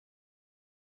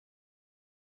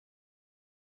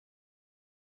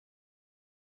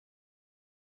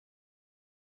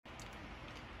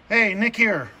Hey, Nick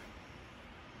here.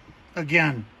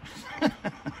 Again.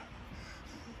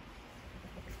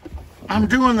 I'm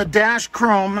doing the dash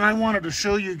chrome and I wanted to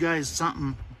show you guys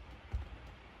something.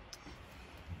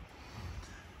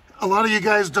 A lot of you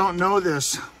guys don't know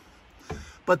this,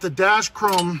 but the dash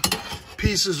chrome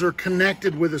pieces are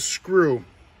connected with a screw.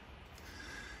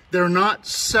 They're not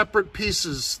separate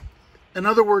pieces. In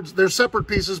other words, they're separate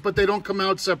pieces, but they don't come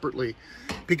out separately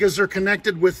because they're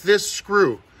connected with this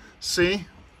screw. See?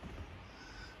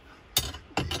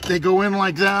 They go in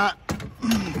like that.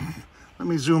 Let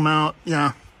me zoom out.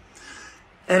 Yeah.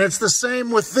 And it's the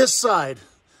same with this side.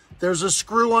 There's a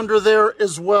screw under there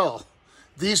as well.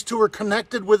 These two are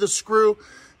connected with a screw.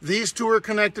 These two are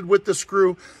connected with the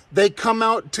screw. They come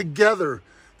out together.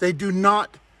 They do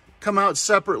not come out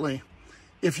separately.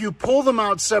 If you pull them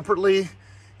out separately,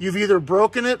 you've either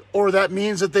broken it or that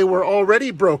means that they were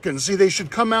already broken. See, they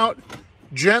should come out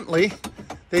gently.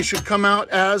 They should come out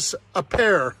as a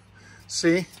pair.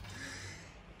 See?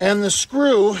 And the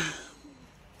screw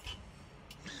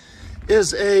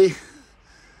is a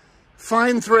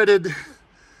fine threaded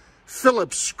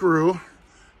Phillips screw.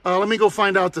 Let me go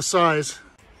find out the size.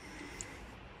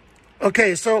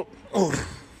 Okay, so, oh,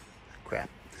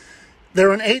 crap.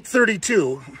 They're an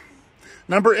 832,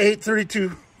 number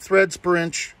 832 threads per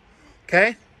inch,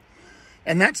 okay?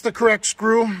 And that's the correct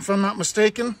screw, if I'm not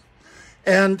mistaken.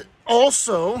 And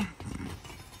also,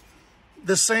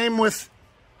 the same with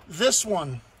this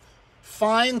one,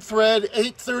 fine thread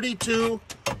 832.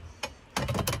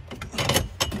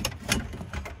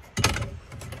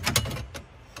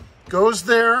 Goes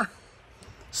there,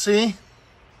 see?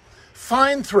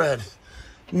 Fine thread,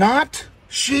 not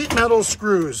sheet metal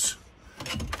screws.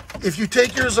 If you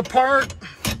take yours apart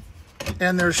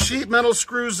and there's sheet metal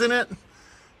screws in it,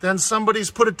 then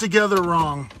somebody's put it together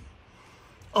wrong.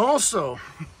 Also,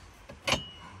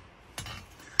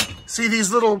 see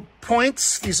these little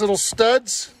points, these little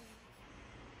studs?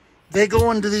 They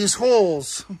go into these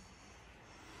holes.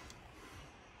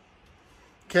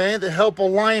 Okay, they help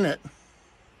align it.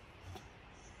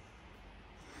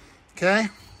 Okay,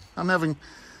 I'm having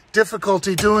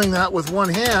difficulty doing that with one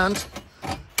hand,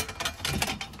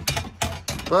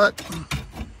 but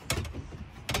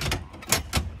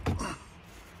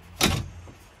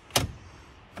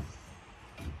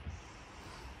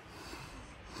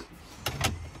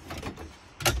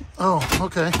oh,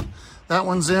 okay, that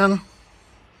one's in.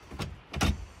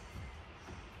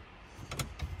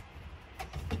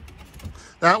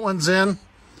 That one's in.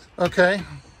 Okay,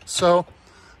 so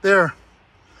there.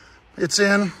 It's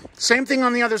in. Same thing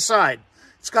on the other side.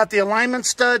 It's got the alignment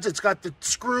studs. It's got the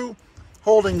screw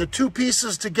holding the two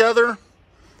pieces together.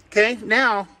 Okay,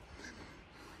 now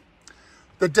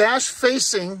the dash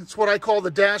facing, it's what I call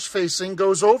the dash facing,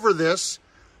 goes over this,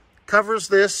 covers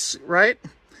this, right?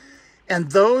 And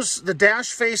the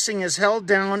dash facing is held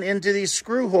down into these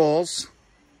screw holes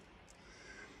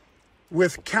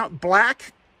with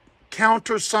black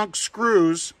countersunk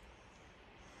screws,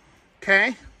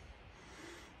 okay?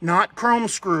 Not chrome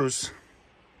screws.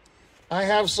 I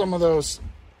have some of those.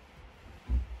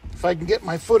 If I can get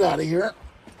my foot out of here,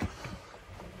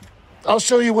 I'll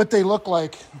show you what they look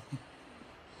like.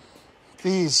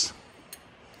 These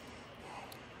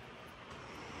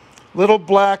little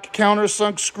black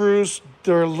countersunk screws.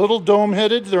 They're a little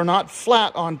dome-headed. They're not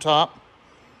flat on top.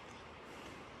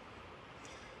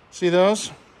 See those?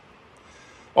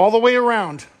 All the way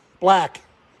around. Black,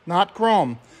 not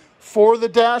chrome. For the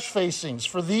dash facings,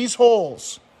 for these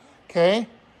holes, okay?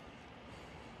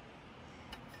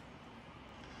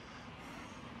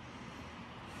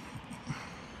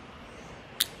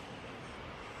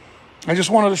 I just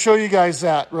wanted to show you guys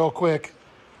that real quick.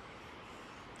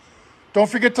 Don't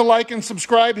forget to like and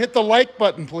subscribe. Hit the like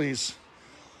button, please.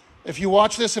 If you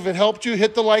watch this, if it helped you,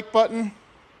 hit the like button.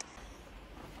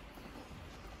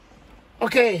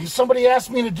 Okay, somebody asked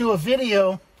me to do a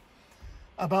video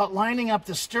about lining up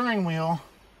the steering wheel,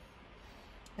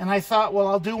 and I thought, well,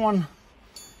 I'll do one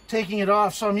taking it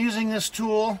off. So I'm using this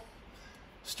tool,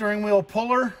 steering wheel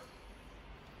puller.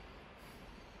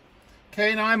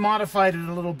 Okay, now I modified it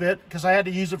a little bit because I had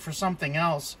to use it for something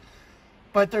else.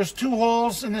 But there's two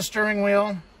holes in the steering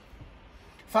wheel,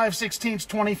 5/16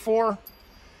 24.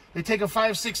 They take a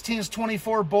 5/16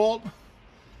 24 bolt.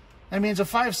 That means a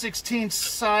 5/16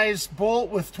 size bolt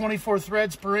with 24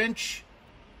 threads per inch.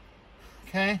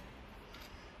 Okay,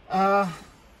 the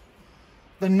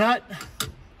nut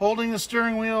holding the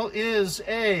steering wheel is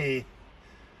a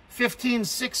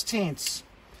 15/16.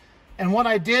 And what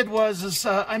I did was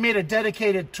I made a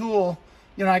dedicated tool.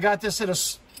 You know, I got this at a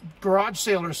garage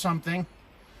sale or something.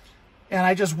 And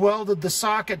I just welded the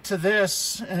socket to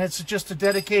this, and it's just a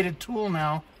dedicated tool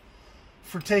now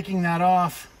for taking that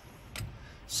off.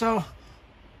 So,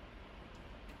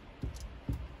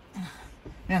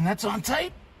 man, that's on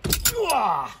tight.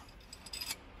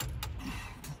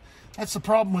 That's the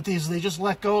problem with these, they just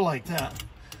let go like that.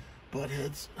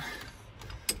 Buttheads.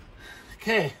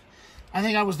 Okay, I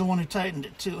think I was the one who tightened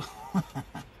it too.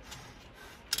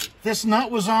 This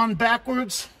nut was on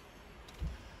backwards.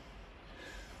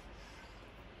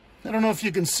 I don't know if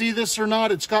you can see this or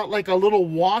not. It's got like a little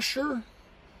washer.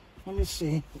 Let me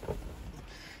see.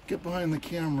 Get behind the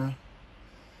camera.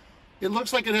 It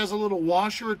looks like it has a little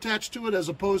washer attached to it as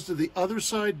opposed to the other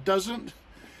side doesn't.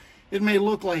 It may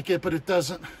look like it, but it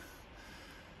doesn't.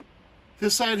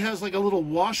 This side has like a little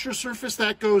washer surface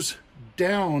that goes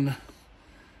down.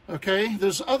 Okay,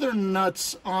 there's other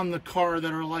nuts on the car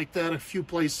that are like that a few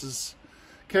places.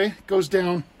 Okay, goes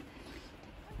down.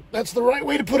 That's the right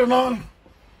way to put it on.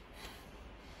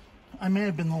 I may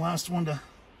have been the last one to,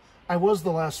 I was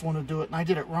the last one to do it, and I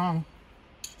did it wrong.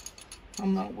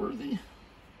 I'm not worthy.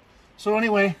 So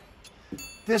anyway,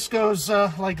 this goes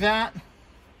like that.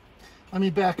 Let me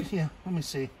back, yeah, let me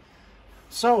see.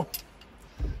 So,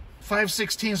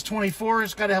 5/16 24,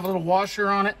 it's got to have a little washer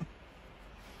on it.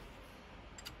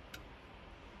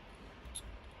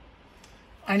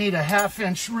 I need a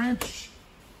 1/2-inch wrench.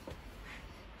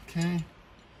 Okay,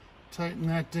 tighten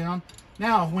that down.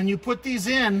 Now, when you put these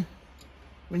in,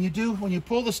 when you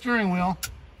pull the steering wheel,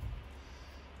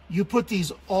 you put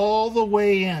these all the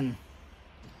way in.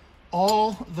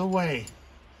 All the way.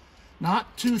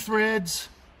 Not 2 threads,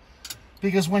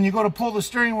 because when you go to pull the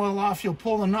steering wheel off, you'll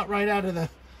pull the nut right out of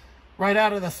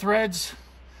the threads,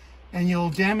 and you'll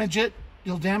damage it.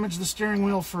 You'll damage the steering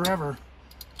wheel forever.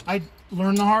 I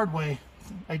learned the hard way.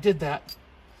 I did that.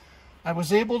 I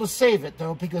was able to save it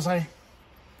though, because I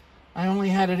only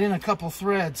had it in a couple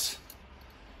threads,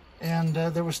 and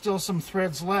there were still some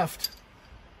threads left.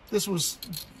 This was,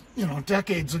 you know,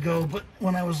 decades ago, but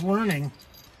when I was learning,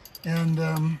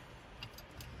 and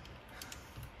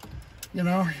you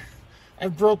know,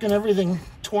 I've broken everything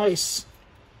twice.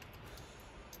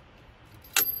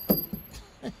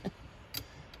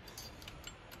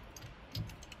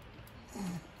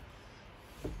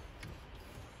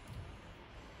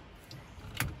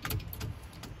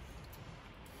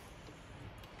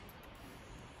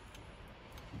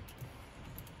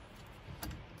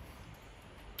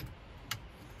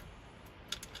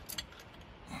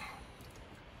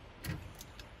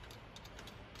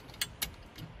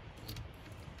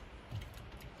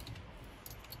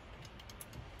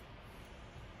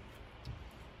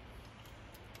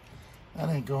 That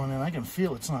ain't going in. I can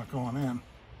feel it's not going in.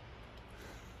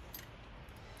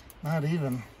 Not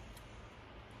even.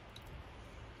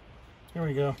 Here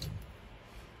we go.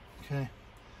 Okay.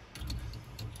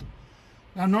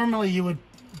 Now normally you would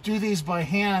do these by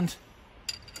hand.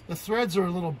 The threads are a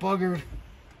little buggered.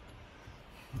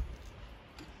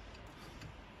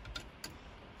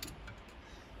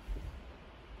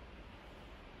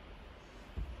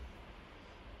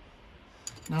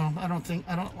 No, I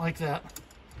don't like that.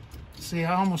 See,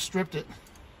 I almost stripped it.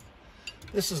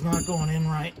 This is not going in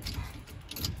right.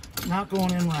 Not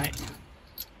going in right.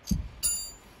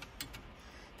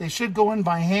 They should go in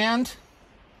by hand.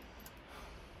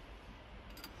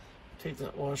 Take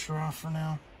that washer off for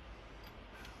now.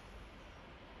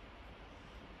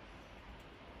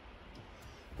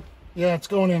 Yeah, it's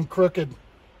going in crooked.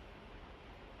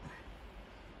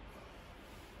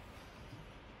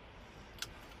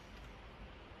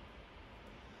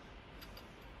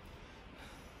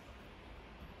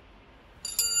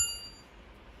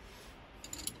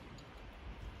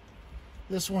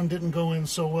 This one didn't go in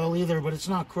so well either, but it's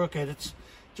not crooked. It's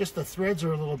just the threads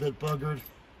are a little bit buggered.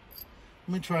 Let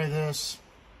me try this.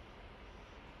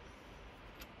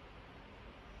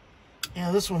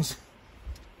 Yeah, this one's...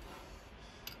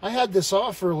 I had this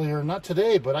off earlier, not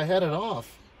today, but I had it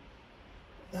off.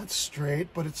 That's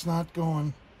straight, but it's not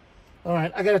going. All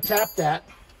right, I got to tap that.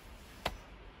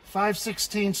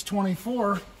 5/16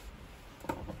 24.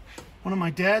 One of my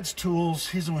dad's tools.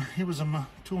 He was a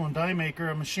tool and die maker,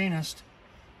 a machinist.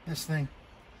 This thing.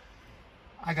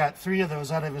 I got 3 of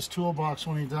those out of his toolbox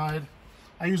when he died.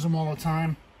 I use them all the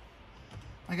time.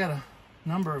 I got a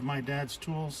number of my dad's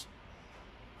tools.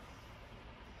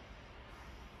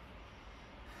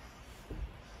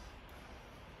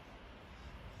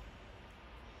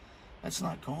 That's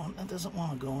not going. That doesn't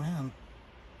want to go in.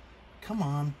 Come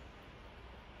on.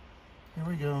 Here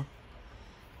we go.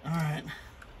 All right.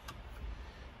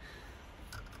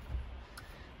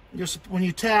 When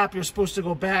you tap, you're supposed to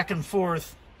go back and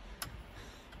forth.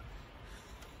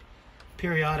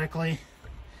 periodically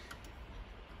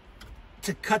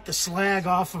to cut the slag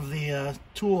off of the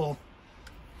tool,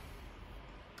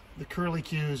 the curly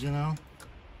cues, you know.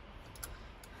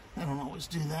 I don't always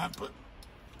do that, but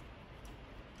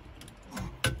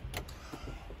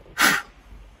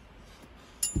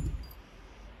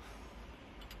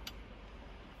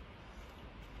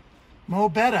Mo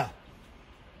better.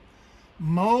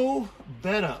 Mo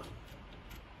better.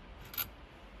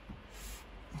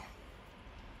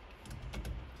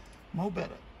 Mo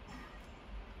better.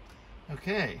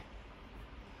 Okay.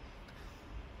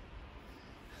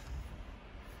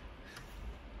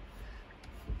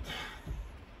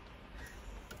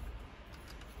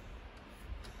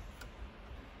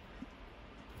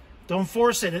 Don't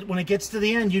force it. When it gets to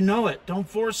the end, you know it. Don't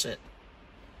force it.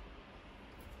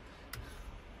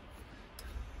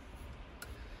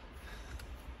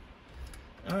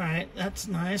 All right, that's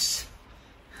nice.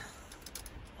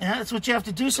 Yeah, that's what you have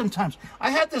to do sometimes. I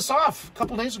had this off a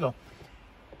couple days ago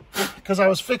because I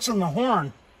was fixing the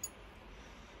horn.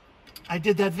 I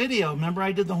did that video. Remember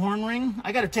I did the horn ring?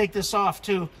 I got to take this off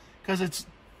too because it's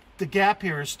the gap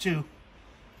here is too.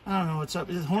 I don't know what's up.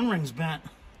 The horn ring's bent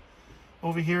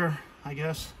over here, I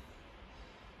guess.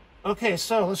 Okay,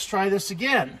 so let's try this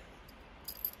again.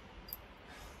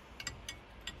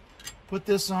 Put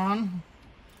this on.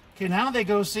 Okay, now they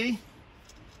go, see?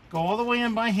 Go all the way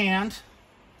in by hand.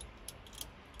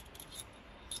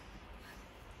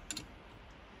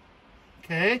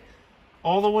 Okay,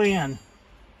 all the way in.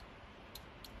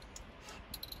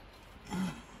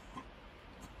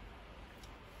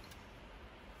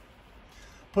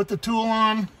 Put the tool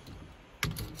on.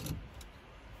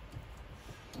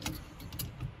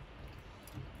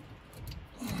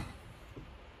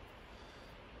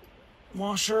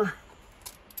 Washer.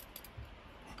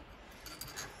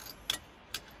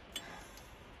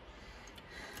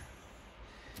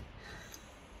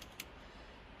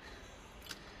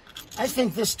 I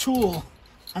think this tool,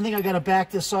 I think I got to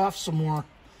back this off some more.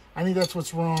 I think that's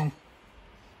what's wrong.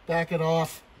 Back it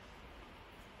off.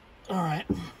 All right.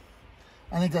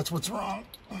 I think that's what's wrong.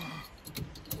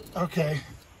 Okay.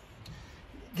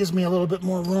 Gives me a little bit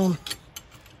more room.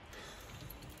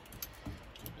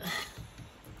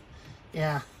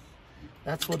 Yeah,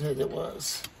 that's what it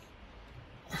was.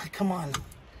 Come on.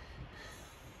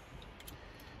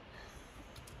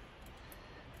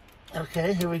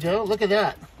 Okay, here we go. Look at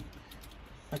that.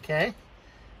 Okay.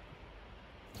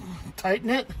 Tighten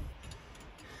it.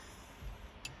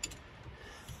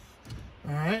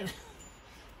 All right.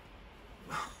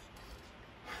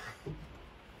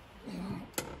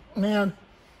 Man,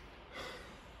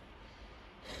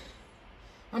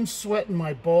 I'm sweating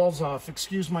my balls off.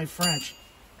 Excuse my French.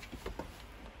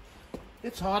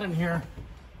 It's hot in here.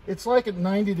 It's like at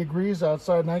 90 degrees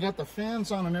outside, and I got the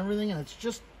fans on and everything, and it's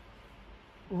just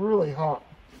really hot.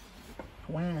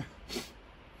 Wow.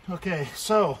 Okay,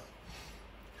 so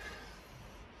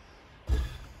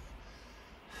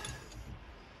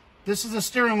this is the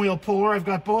steering wheel puller. I've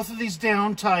got both of these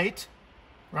down tight,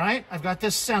 right? I've got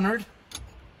this centered.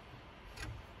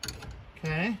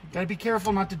 Okay, gotta be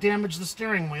careful not to damage the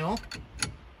steering wheel.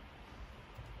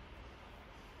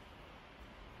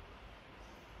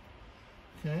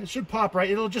 Okay, it should pop, right?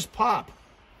 It'll just pop.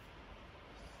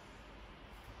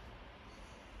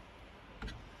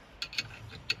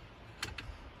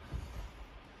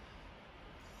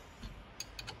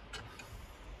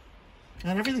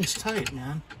 Man, everything's tight,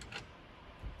 man.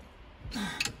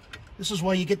 This is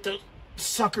why you get the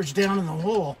suckers down in the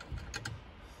hole.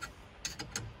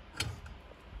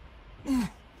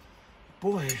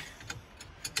 Boy.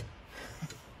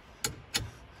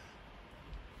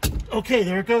 Okay,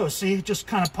 there it goes. See, it just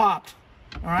kind of popped.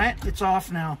 All right, it's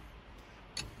off now.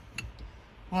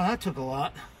 Well, that took a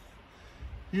lot.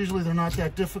 Usually they're not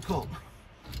that difficult.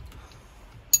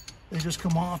 They just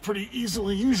come off pretty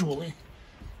easily, usually.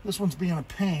 This one's being a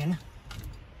pain.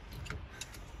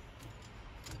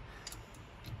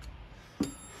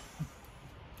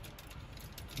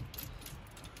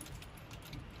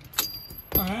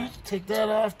 All right, take that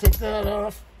off, take that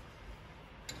off.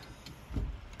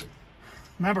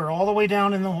 Remember, all the way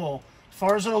down in the hole, as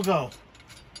far as it'll go.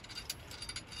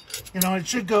 You know, it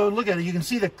should go, look at it, you can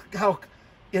see how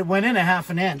it went in a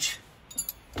 ½ inch.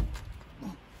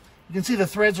 You can see the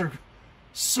threads are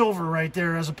silver right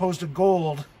there as opposed to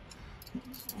gold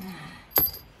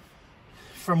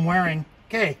from wearing.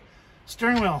 Okay,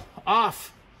 steering wheel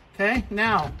off. Okay,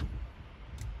 now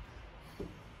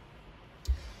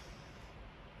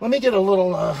let me get a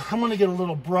little I'm going to get a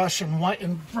little brush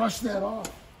and brush that off.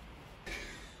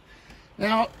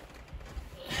 Now,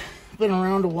 been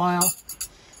around a while.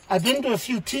 I've been to a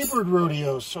few T-Bird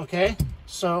rodeos, okay?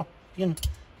 So,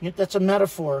 that's a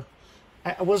metaphor.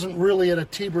 I wasn't really at a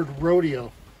T-Bird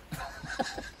rodeo.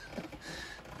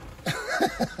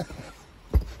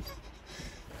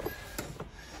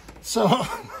 So,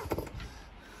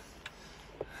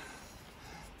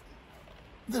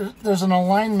 there's an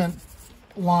alignment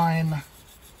line.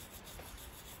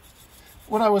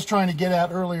 What I was trying to get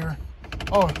at earlier.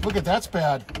 Oh, look at that's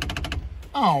bad.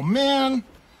 Oh, man.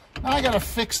 Now I got to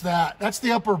fix that. That's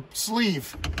the upper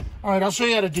sleeve. All right, I'll show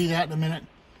you how to do that in a minute.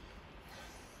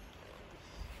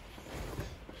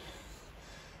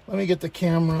 Let me get the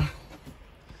camera.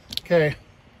 Okay.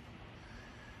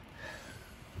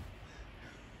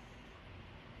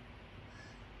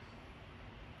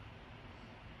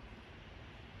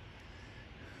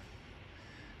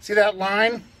 See that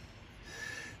line?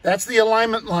 That's the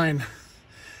alignment line.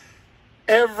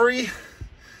 Every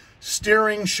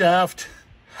steering shaft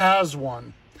has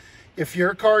one. If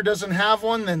your car doesn't have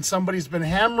one, then somebody's been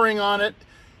hammering on it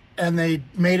and they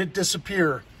made it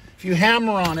disappear. If you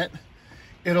hammer on it,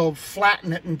 it'll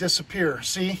flatten it and disappear.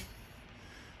 See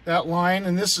that line?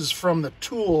 And this is from the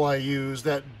tool I use,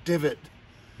 that divot.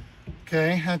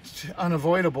 Okay, that's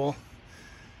unavoidable.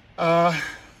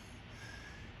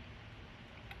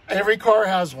 Every car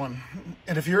has one,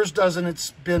 and if yours doesn't,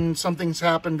 it's been something's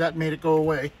happened that made it go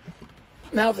away.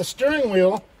 Now the steering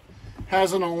wheel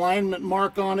has an alignment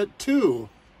mark on it too.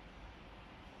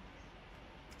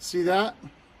 See that?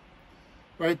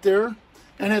 Right there?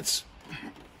 And it's,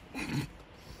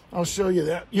 I'll show you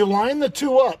that. You line the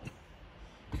two up,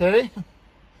 okay?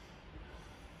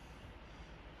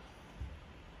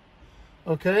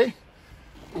 Okay?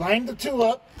 Line the two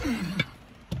up.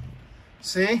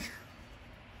 See?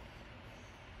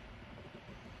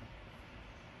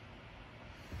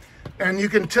 And you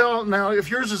can tell, now if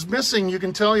yours is missing, you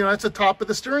can tell, that's the top of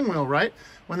the steering wheel, right?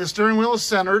 When the steering wheel is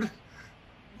centered,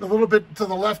 a little bit to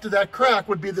the left of that crack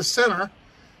would be the center.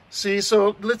 See,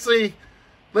 so let's say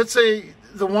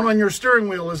the one on your steering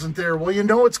wheel isn't there. Well,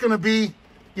 it's going to be,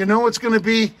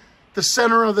 the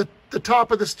center of the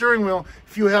top of the steering wheel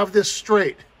if you have this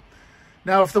straight.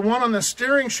 Now, if the one on the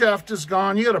steering shaft is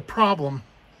gone, you got a problem.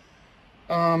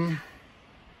 I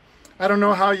don't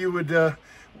know how you would,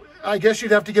 I guess you'd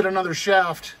have to get another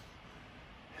shaft.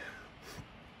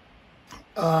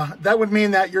 That would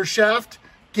mean that your shaft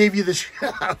gave you the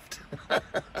shaft.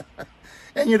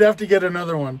 And you'd have to get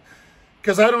another one.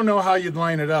 Because I don't know how you'd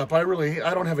line it up. I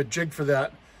don't have a jig for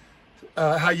that.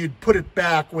 How you'd put it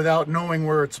back without knowing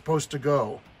where it's supposed to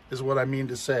go, is what I mean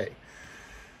to say.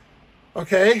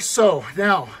 Okay, so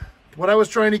now, what I was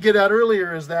trying to get at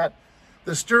earlier is that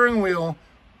the steering wheel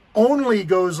only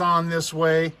goes on this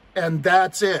way, and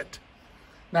that's it.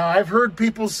 Now, I've heard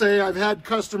people say, I've had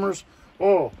customers,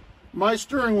 oh, my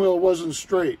steering wheel wasn't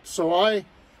straight, so I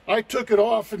took it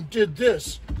off and did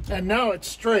this, and now it's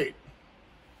straight.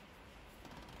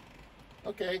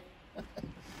 Okay.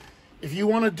 If you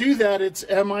want to do that, it's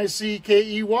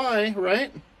M-I-C-K-E-Y,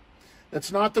 right?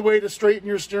 That's not the way to straighten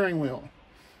your steering wheel.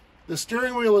 The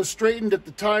steering wheel is straightened at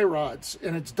the tie rods,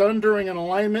 and it's done during an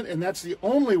alignment, and that's the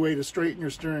only way to straighten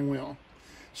your steering wheel.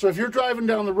 So if you're driving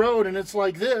down the road and it's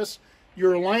like this,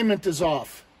 your alignment is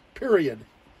off, period.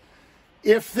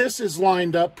 If this is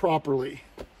lined up properly.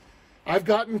 I've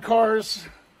gotten cars,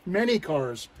 many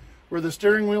cars, where the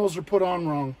steering wheels are put on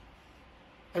wrong.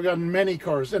 I've gotten many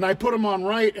cars, and I put them on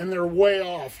right, and they're way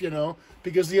off,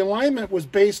 because the alignment was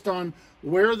based on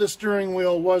where the steering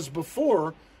wheel was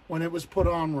before when it was put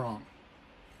on wrong.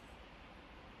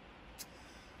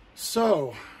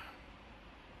 So,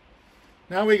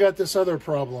 now we got this other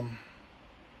problem.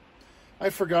 I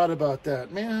forgot about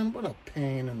that. Man, what a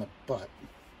pain in the butt.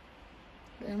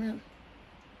 Damn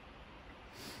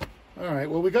it. All right,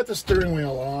 well, we got the steering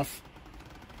wheel off.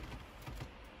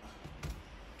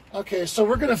 Okay, so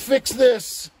we're going to fix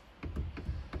this,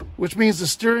 which means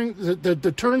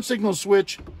the turn signal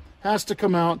switch has to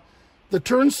come out. The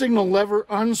turn signal lever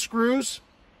unscrews.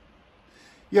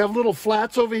 You have little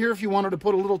flats over here if you wanted to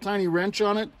put a little tiny wrench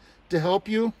on it to help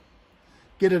you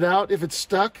get it out. If it's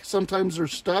stuck, sometimes they're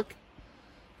stuck.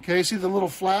 Okay, see the little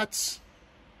flats?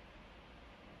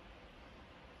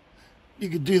 You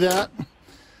could do that.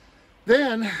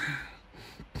 Then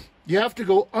you have to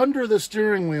go under the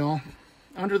steering wheel,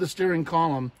 under the steering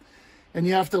column, and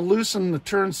you have to loosen the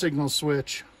turn signal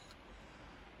switch.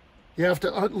 You have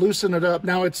to loosen it up.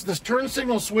 Now, this turn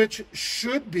signal switch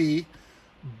should be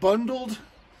bundled,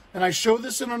 and I showed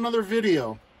this in another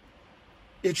video.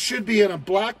 It should be in a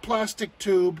black plastic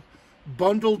tube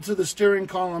bundled to the steering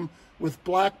column with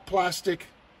black plastic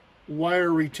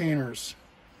wire retainers.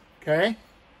 Okay?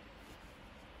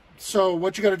 So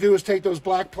what you got to do is take those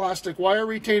black plastic wire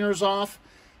retainers off,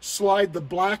 slide the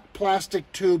black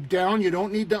plastic tube down. You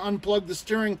don't need to unplug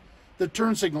the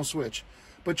turn signal switch,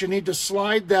 but you need to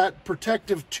slide that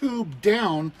protective tube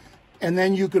down, and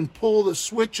then you can pull the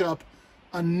switch up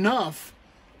enough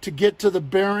to get to the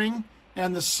bearing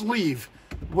and the sleeve.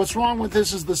 What's wrong with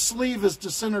this is the sleeve is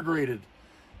disintegrated.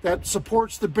 That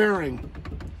supports the bearing.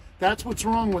 That's what's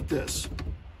wrong with this.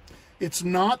 It's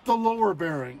not the lower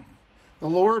bearing. The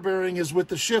lower bearing is with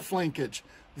the shift linkage.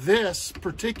 This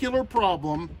particular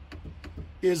problem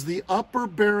is the upper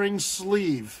bearing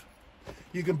sleeve.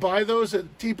 You can buy those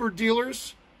at cheaper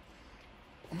dealers.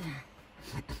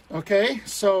 Okay,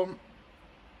 so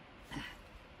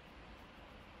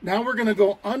now we're going to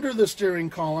go under the steering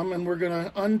column, and we're going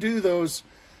to undo the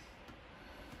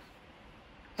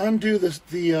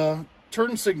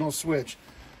turn signal switch.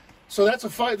 So that's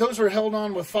those are held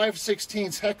on with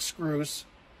 5/16 hex screws.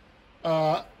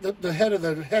 The head of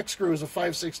the hex screw is a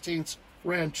 5/16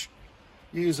 wrench.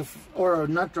 You use or a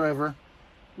nut driver,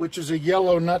 which is a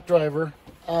yellow nut driver.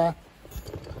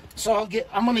 So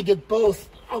I'm going to get both.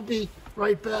 I'll be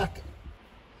right back.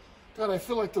 God, I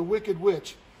feel like the Wicked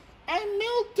Witch. I'm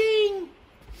melting.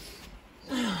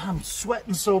 I'm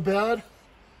sweating so bad.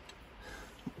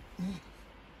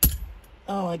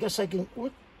 Oh, I guess I can.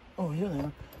 What? Oh, here they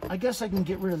are. I guess I can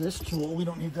get rid of this tool. We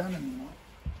don't need that anymore.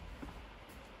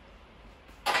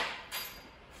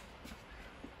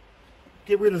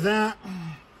 Get rid of that.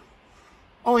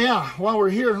 Oh yeah, while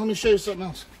we're here, let me show you something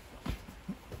else.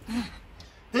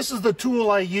 This is the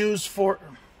tool I use for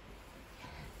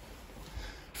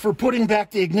putting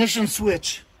back the ignition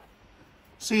switch.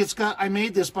 See, I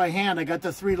made this by hand. I got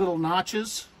the 3 little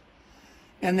notches,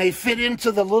 and they fit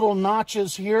into the little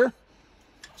notches here.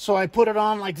 So I put it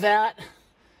on like that,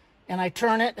 and I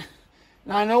turn it.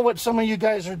 Now I know what some of you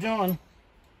guys are doing.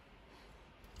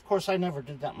 Of course, I never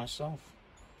did that myself.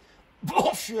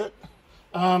 Bullshit.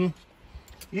 You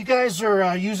guys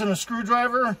are using a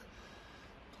screwdriver,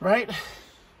 right?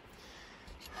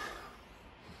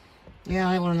 Yeah,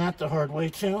 I learned that the hard way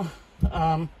too.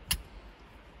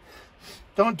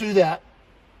 Don't do that.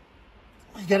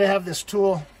 You gotta have this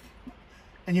tool,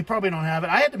 and you probably don't have it.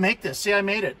 I had to make this. See, I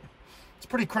made it. It's a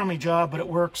pretty crummy job, but it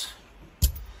works.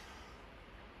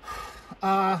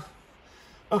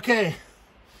 Okay,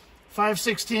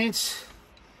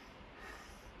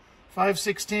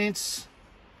 5/16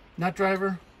 nut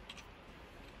driver,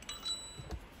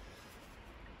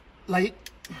 light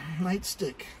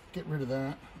stick. Get rid of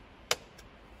that.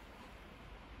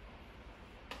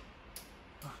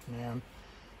 Oh, man.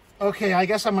 Okay, I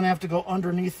guess I'm gonna have to go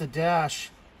underneath the dash.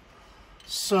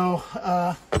 So,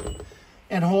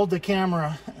 and hold the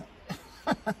camera.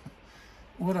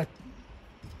 What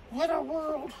a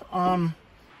world.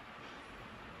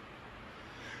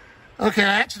 Okay,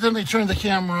 I accidentally turned the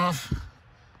camera off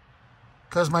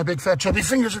because my big fat chubby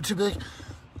fingers are too big.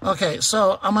 Okay,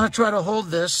 so I'm going to try to hold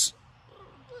this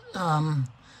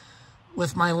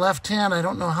with my left hand. I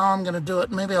don't know how I'm going to do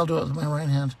it. Maybe I'll do it with my right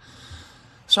hand.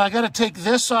 So I got to take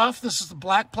this off. This is the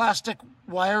black plastic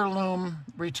wire loom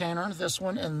retainer, this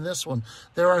one and this one.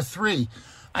 There are 3.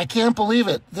 I can't believe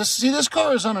it. This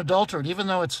car is unadulterated, even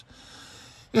though it's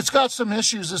got some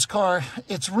issues, this car.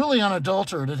 It's really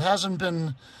unadulterated. It hasn't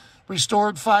been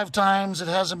restored 5 times. It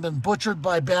hasn't been butchered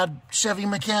by bad Chevy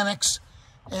mechanics,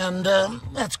 and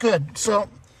that's good. So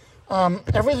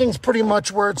everything's pretty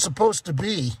much where it's supposed to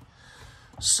be.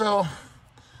 So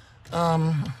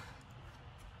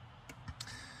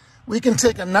we can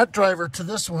take a nut driver to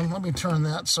this one. Let me turn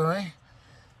that, sorry.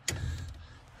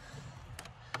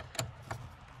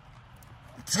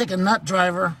 Take a nut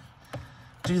driver,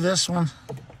 do this one.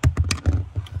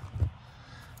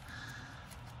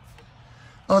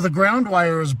 Oh, the ground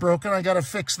wire is broken. I got to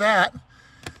fix that.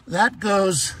 That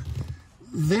goes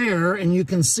there, and you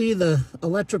can see the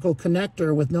electrical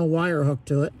connector with no wire hooked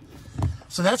to it.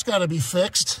 So that's got to be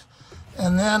fixed.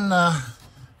 And then, oh,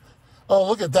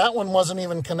 look at that one, wasn't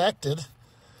even connected.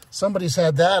 Somebody's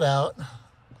had that out.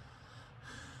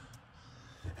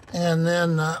 And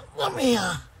then, let me,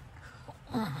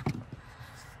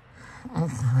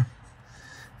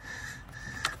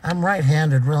 I'm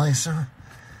right-handed, really, so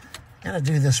gotta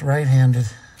do this right-handed.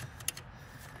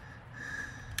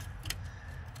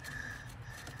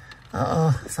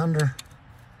 Uh-oh, thunder.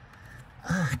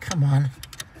 Come on.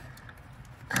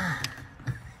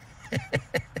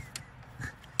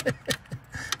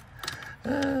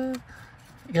 You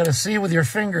gotta see with your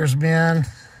fingers, man.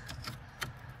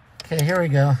 Okay, here we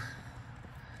go.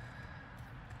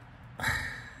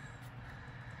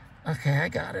 Okay, I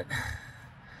got it.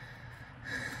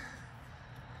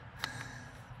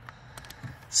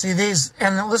 See these,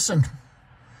 and listen,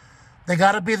 they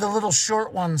got to be the little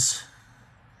short ones.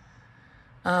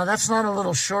 That's not a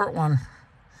little short one,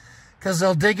 because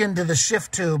they'll dig into the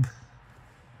shift tube.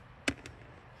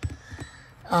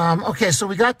 Okay, so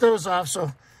we got those off,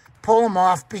 so pull them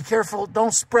off. Be careful,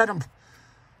 don't spread them.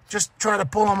 Just try to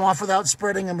pull them off without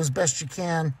spreading them as best you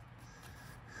can,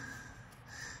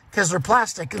 because they're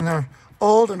plastic and they're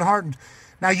old and hardened.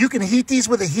 Now you can heat these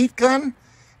with a heat gun,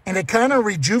 and it kind of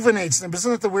rejuvenates them.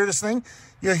 Isn't that the weirdest thing?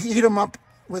 You heat them up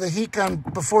with a heat gun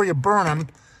before you burn them,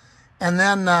 and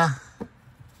then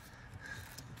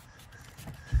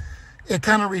it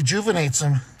kind of rejuvenates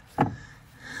them.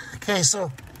 Okay,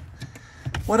 so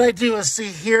what I do is, see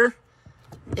here,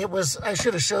 I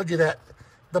should have showed you that.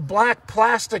 The black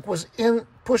plastic was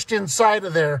pushed inside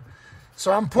of there.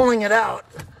 So I'm pulling it out.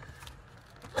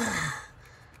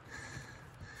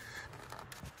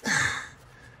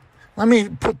 Let me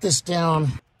put this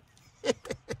down.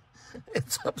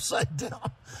 It's upside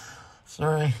down.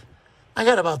 Sorry. I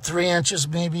got about 3 inches,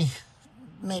 maybe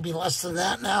less than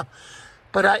that now.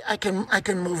 But I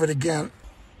can move it again.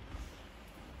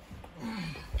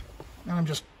 And I'm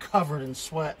just covered in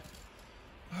sweat.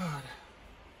 God.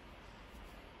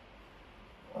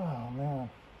 Oh, man.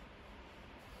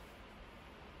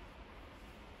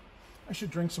 I should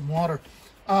drink some water.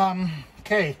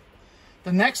 Okay.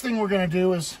 The next thing we're going to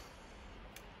do is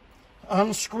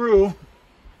unscrew.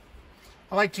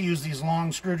 I like to use these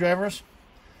long screwdrivers.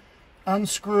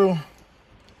 Unscrew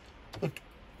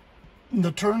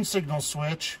the turn signal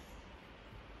switch.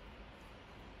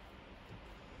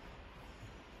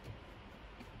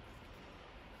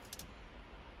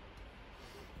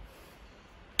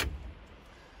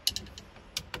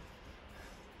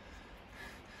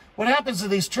 What happens to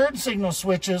these turn signal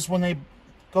switches when they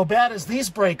go bad is these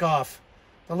break off.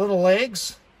 The little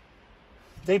legs,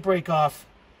 they break off.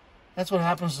 That's what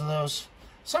happens to those.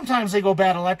 Sometimes they go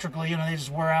bad electrically, you know, they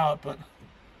just wear out, but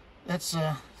that's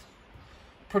a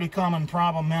pretty common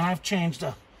problem, man. I've changed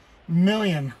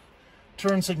 1,000,000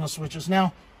 turn signal switches.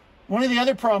 Now, one of the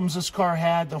other problems this car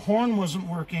had, the horn wasn't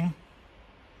working,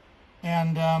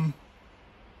 and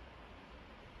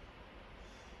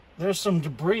there's some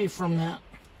debris from that,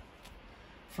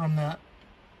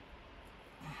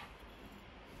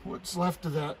 what's left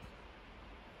of that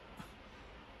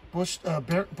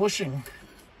bushing,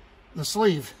 the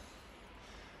sleeve.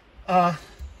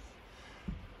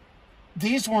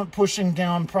 These weren't pushing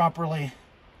down properly.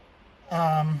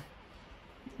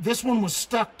 This one was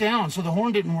stuck down, so the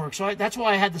horn didn't work. So that's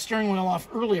why I had the steering wheel off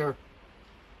earlier.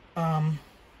 So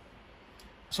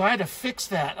I had to fix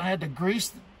that. I had to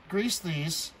grease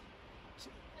these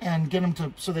and get them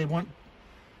to so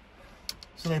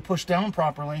they push down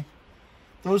properly.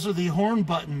 Those are the horn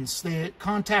buttons. They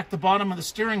contact the bottom of the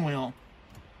steering wheel.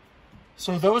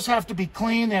 So those have to be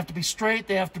clean, they have to be straight,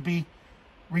 they have to be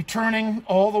returning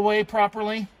all the way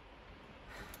properly.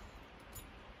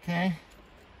 Okay.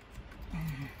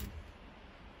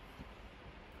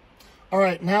 All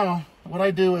right, now what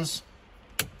I do is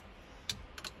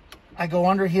I go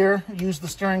under here, use the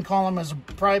steering column as a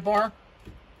pry bar,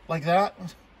 like that.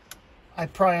 I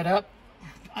pry it up.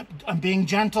 I'm being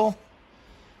gentle.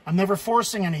 I'm never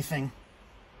forcing anything.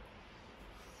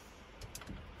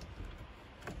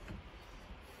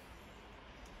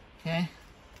 Okay.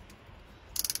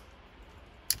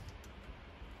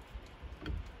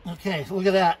 Okay, look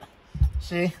at that.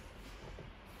 See?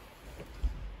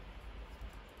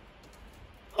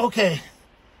 Okay.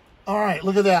 All right,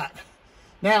 look at that.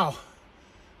 Now,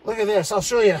 look at this. I'll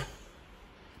show you.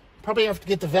 Probably have to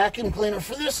get the vacuum cleaner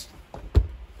for this.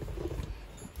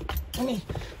 Let me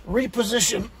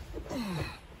reposition.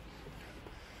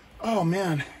 Oh,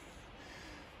 man.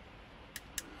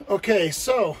 Okay,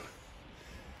 so,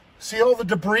 see all the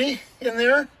debris in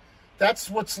there? That's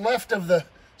what's left of the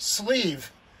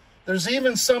sleeve. There's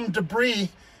even some debris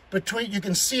between, you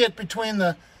can see it between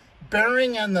the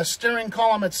bearing and the steering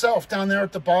column itself down there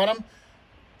at the bottom.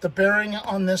 The bearing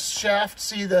on this shaft,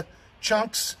 see the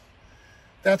chunks?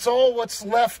 That's all what's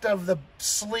left of the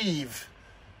sleeve.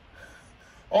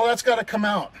 All that's got to come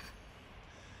out.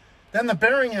 Then the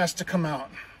bearing has to come out.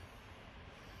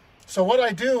 So what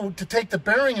I do to take the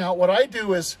bearing out, what I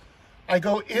do is I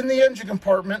go in the engine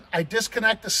compartment, I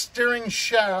disconnect the steering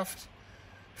shaft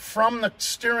from the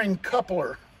steering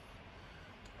coupler.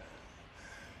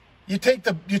 You take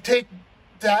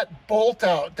that bolt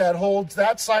out that holds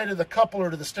that side of the coupler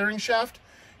to the steering shaft.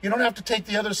 You don't have to take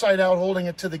the other side out holding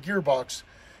it to the gearbox.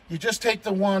 You just take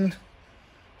the one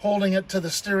holding it to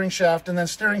the steering shaft, and then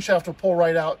steering shaft will pull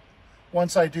right out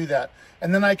once I do that.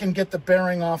 And then I can get the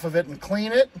bearing off of it and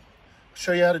clean it.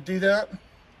 Show you how to do that.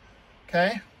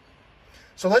 Okay.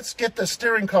 So let's get the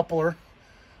steering coupler.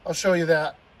 I'll show you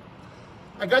that.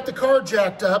 I got the car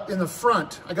jacked up in the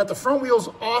front. I got the front wheels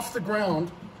off the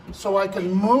ground so I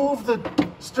can move the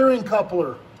steering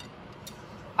coupler.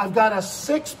 I've got a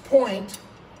 6-point,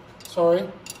 sorry.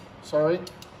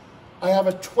 I have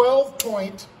a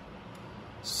 12-point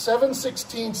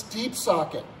 7/16 deep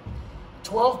socket.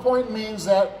 12-point means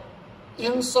that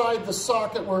inside the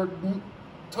socket where it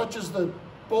touches the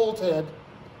bolt head,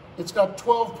 it's got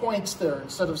 12 points there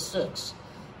instead of 6.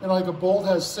 And like a bolt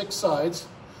has 6 sides,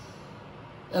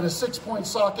 and a 6-point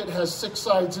socket has 6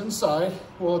 sides inside.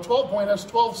 Well, a 12-point has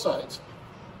 12 sides.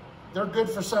 They're good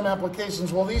for some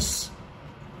applications. Well, these,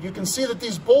 you can see that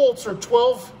these bolts are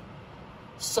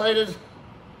 12-sided.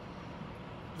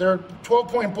 They're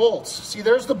 12-point bolts. See,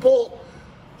 there's the bolt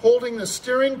holding the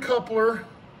steering coupler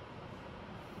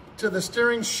to the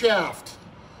steering shaft.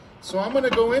 So I'm going to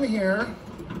go in here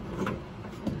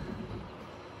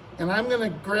and I'm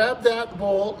going to grab that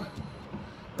bolt,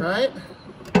 right?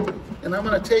 And I'm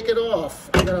going to take it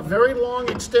off. I've got a very long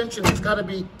extension. It's got to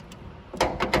be,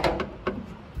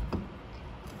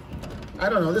 I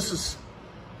don't know, this is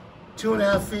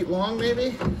 2.5 feet long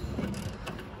maybe.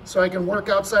 So I can work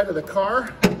outside of the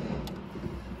car.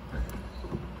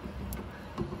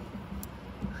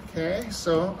 Okay,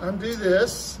 so undo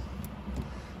this.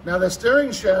 Now the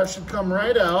steering shaft should come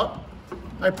right out.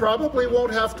 I probably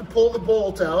won't have to pull the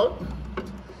bolt out.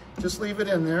 Just leave it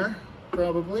in there,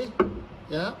 probably.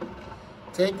 Yeah.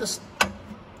 Take this,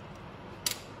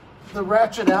 the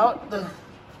ratchet out.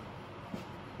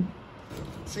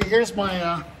 See, here's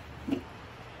my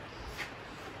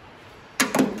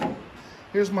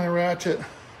ratchet.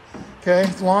 Okay,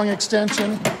 long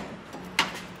extension,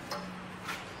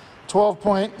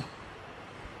 12-point.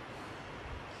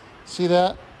 See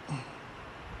that?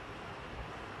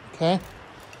 Okay.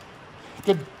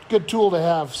 Good tool to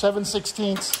have.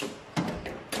 7/16,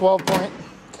 12-point.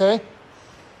 Okay.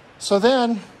 So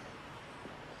then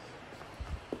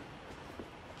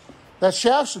that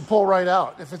shaft should pull right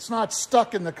out if it's not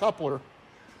stuck in the coupler.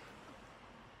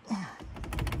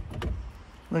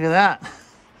 Look at that.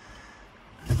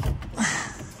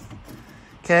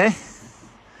 Okay.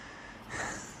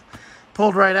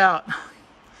 Pulled right out.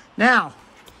 Now,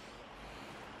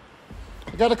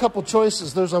 I got a couple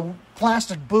choices. There's a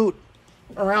plastic boot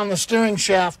around the steering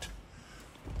shaft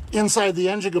inside the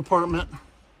engine compartment.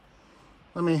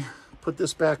 Let me put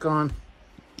this back on.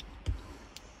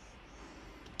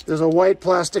 There's a white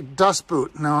plastic dust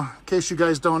boot. Now, in case you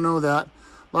guys don't know that,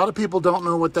 a lot of people don't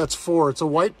know what that's for. It's a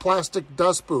white plastic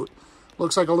dust boot.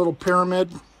 Looks like a little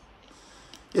pyramid.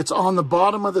 It's on the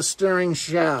bottom of the steering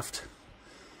shaft.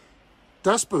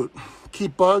 Dust boot.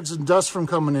 Keep bugs and dust from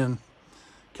coming in.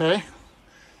 Okay?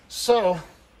 So,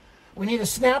 we need a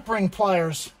snap ring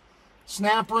pliers.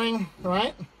 Snap ring,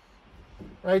 right?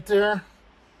 Right there.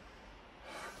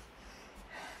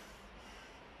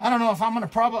 I don't know if I'm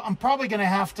probably gonna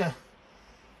have to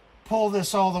pull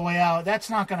this all the way out. That's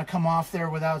not gonna come off there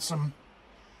without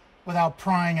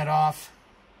prying it off.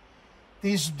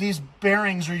 These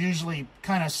bearings are usually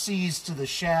kind of seized to the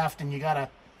shaft, and you gotta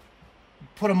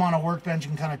put them on a workbench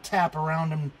and kind of tap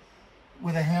around them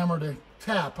with a hammer to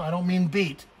tap. I don't mean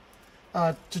beat.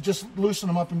 To just loosen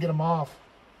them up and get them off.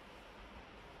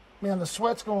 Man, the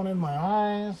sweat's going in my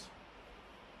eyes.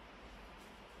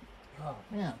 Oh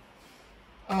man.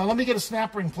 Let me get a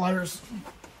snap ring pliers.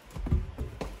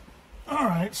 All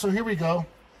right, so here we go.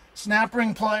 Snap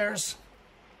ring pliers.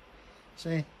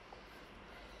 See?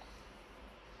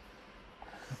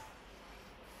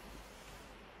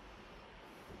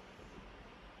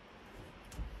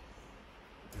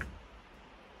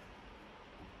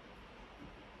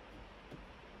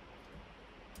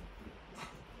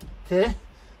 Okay,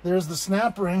 there's the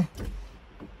snap ring.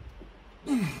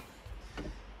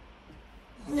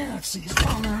 Yeah, let's see, it's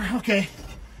on there. Okay,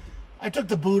 I took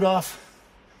the boot off.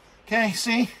 Okay,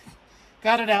 see?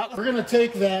 Got it out. We're gonna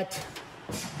take that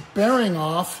bearing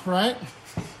off, right?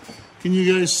 Can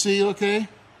you guys see okay?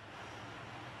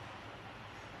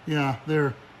 Yeah,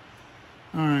 there.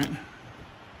 All right.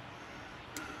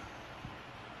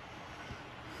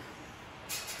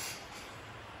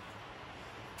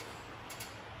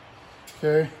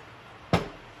 Okay.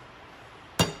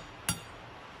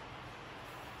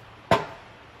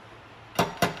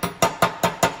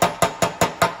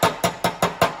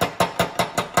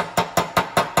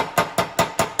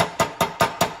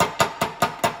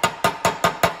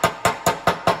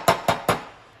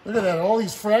 Look at that, all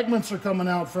these fragments are coming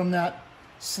out from that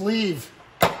sleeve.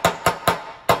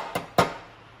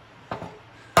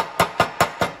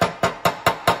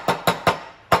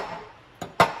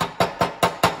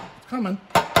 It's coming.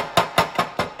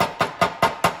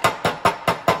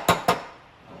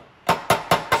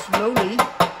 slowly.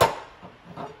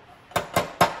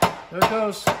 There it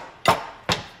goes.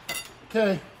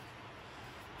 Okay.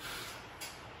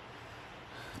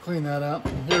 Clean that out.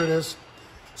 Here it is.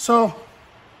 So,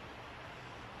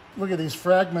 look at these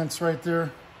fragments right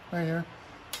there, right here,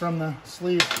 from the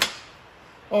sleeve.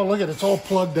 Oh, look at it. It's all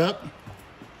plugged up.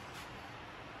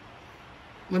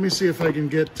 Let me see if I can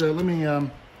get, let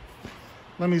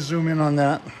me zoom in on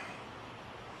that.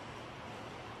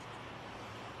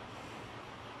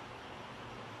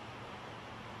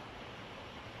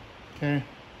 Okay.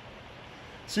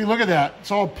 See, look at that.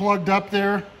 It's all plugged up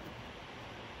there.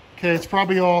 Okay, it's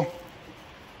probably all,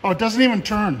 oh, it doesn't even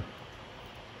turn.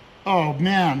 Oh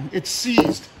man, it's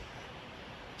seized.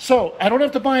 So I don't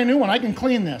have to buy a new one. I can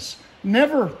clean this.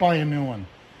 Never buy a new one.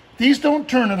 These don't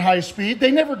turn at high speed. They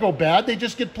never go bad. They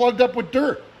just get plugged up with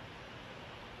dirt.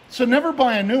 So never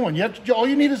buy a new one. You have to, all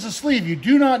you need is a sleeve. You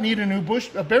do not need a new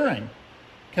bearing.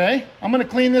 Okay, I'm going to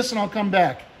clean this and I'll come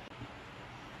back.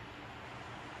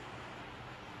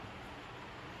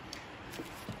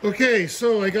 Okay,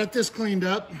 so I got this cleaned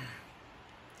up.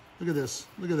 Look at this.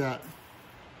 Look at that.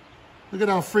 Look at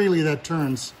how freely that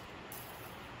turns.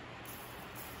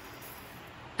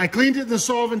 I cleaned it in the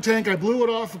solvent tank. I blew it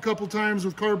off a couple times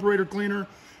with carburetor cleaner,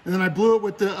 and then I blew it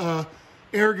with the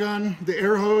air gun, the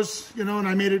air hose, you know, and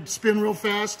I made it spin real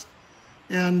fast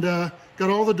and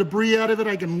got all the debris out of it.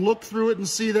 I can look through it and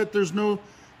see that there's no,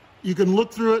 you can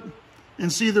look through it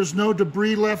and see there's no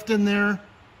debris left in there,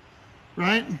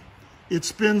 right? It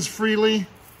spins freely.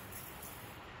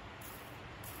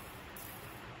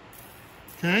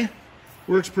 Okay,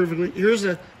 works perfectly. Here's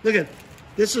a, look at,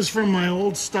 this is from my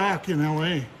old stock in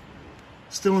LA.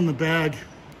 Still in the bag.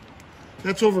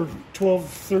 That's over 12,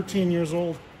 13 years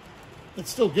old. It's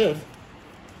still good.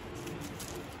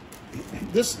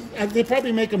 This, they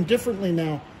probably make them differently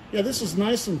now. Yeah, this is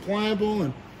nice and pliable,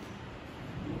 and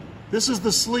this is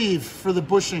the sleeve for the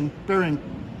bearing.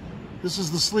 This is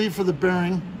the sleeve for the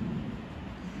bearing.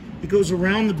 It goes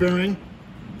around the bearing.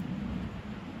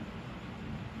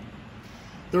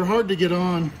 They're hard to get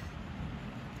on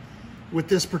with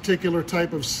this particular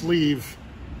type of sleeve.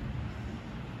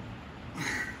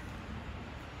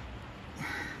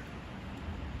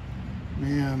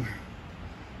 Man,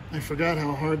 I forgot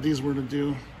how hard these were to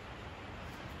do.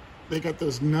 They got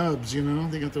those nubs, you know?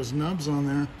 They got those nubs on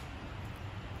there.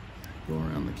 Go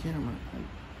around the camera.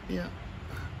 Yeah.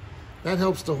 That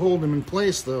helps to hold them in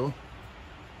place, though.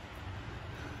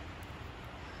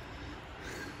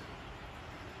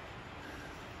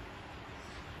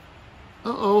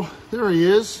 Uh-oh, there he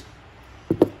is.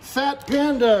 Fat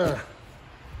Panda.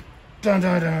 Dun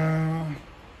dun dun.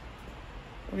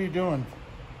 What are you doing?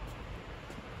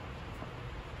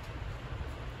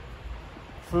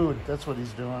 Food, that's what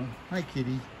he's doing. Hi,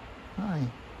 kitty. Hi.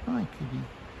 Hi, kitty.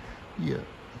 Yeah.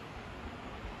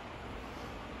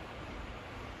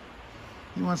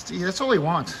 He wants to eat. That's all he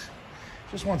wants.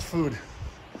 Just wants food.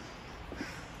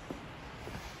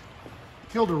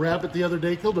 Killed a rabbit the other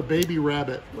day. Killed a baby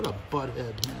rabbit. What a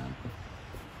butthead, man.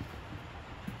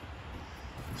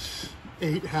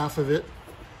 Ate half of it.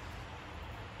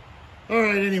 All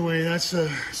right, anyway, that's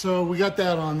so we got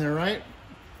that on there, right?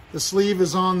 The sleeve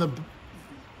is on the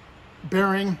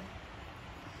bearing.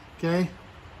 Okay.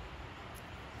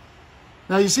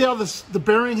 Now you see how the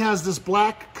bearing has this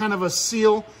black kind of a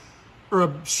seal or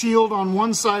a shield on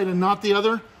one side and not the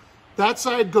other? That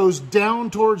side goes down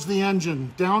towards the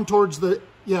engine, down towards the,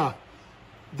 yeah.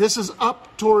 This is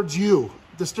up towards you,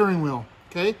 the steering wheel,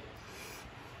 okay?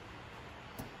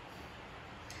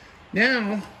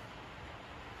 Now,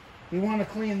 we want to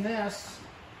clean this.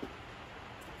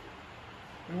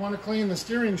 We want to clean the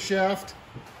steering shaft.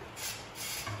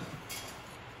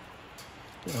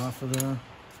 Get off of there.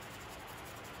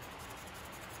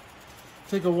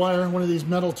 Take a wire, one of these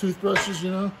metal toothbrushes, you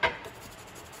know.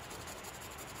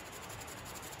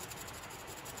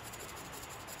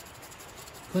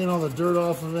 Clean all the dirt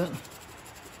off of it.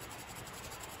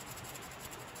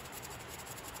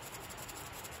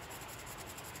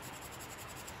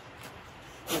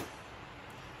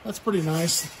 That's pretty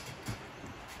nice.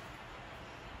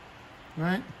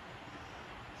 Right?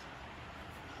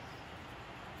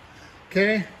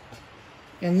 Okay.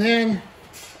 And then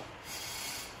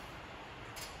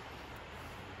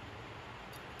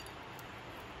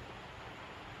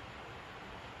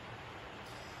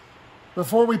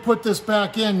before we put this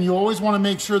back in, you always want to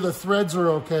make sure the threads are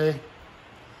okay.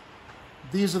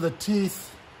 These are the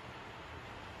teeth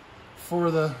for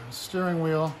the steering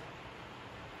wheel.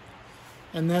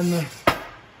 And then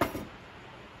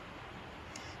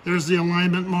there's the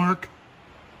alignment mark.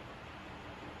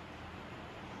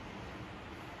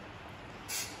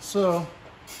 So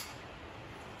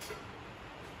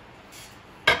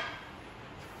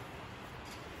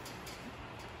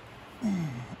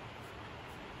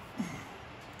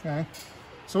Okay.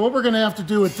 So what we're going to have to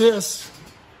do with this,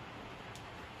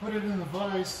 put it in the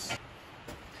vise.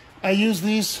 I use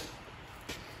these.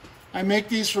 I make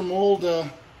these from old the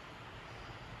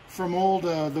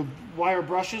wire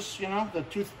brushes, you know,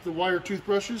 the wire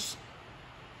toothbrushes.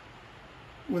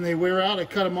 When they wear out, I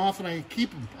cut them off and I keep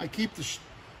them. I keep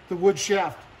the wood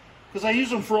shaft because I use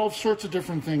them for all sorts of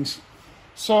different things.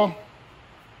 So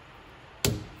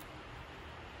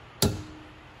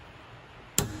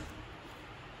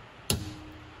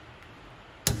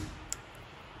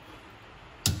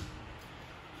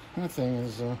that thing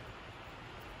is,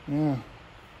 yeah.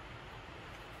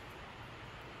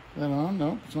 Is that on?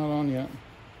 No, it's not on yet.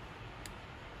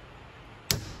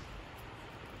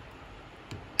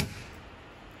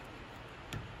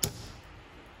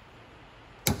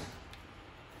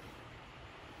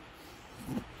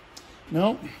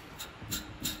 Nope.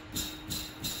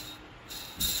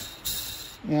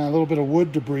 Yeah, a little bit of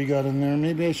wood debris got in there.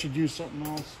 Maybe I should use something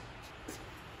else.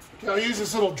 Okay, I'll use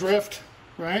this little drift,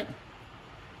 right?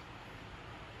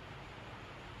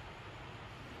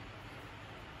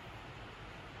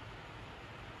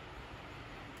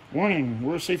 Warning,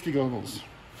 wear safety goggles.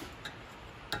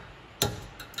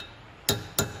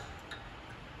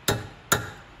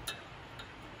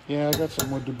 Yeah, I got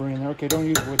some wood debris in there. Okay, don't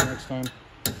use wood next time.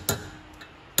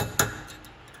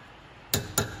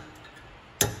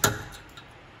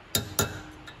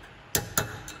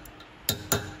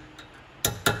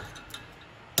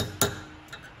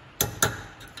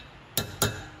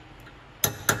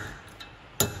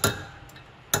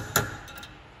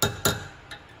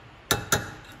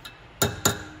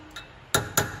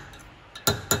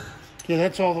 Okay,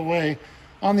 that's all the way.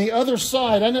 On the other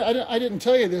side, I didn't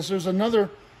tell you this. There's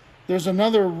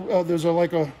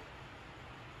like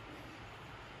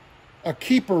a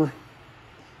keeper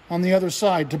on the other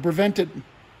side to prevent it.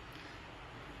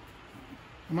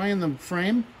 Am I in the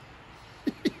frame?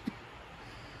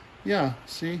 Yeah,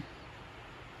 see?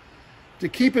 To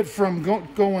keep it from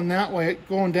going that way,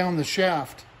 going down the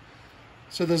shaft.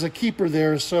 So there's a keeper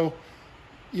there. So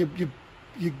you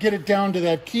get it down to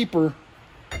that keeper.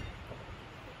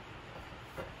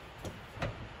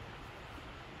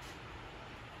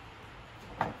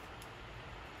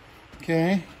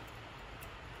 Okay.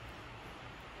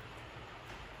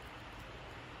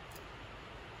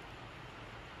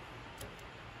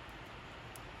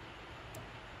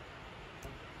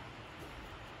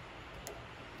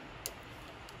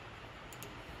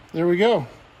 There we go.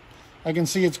 I can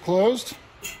see it's closed.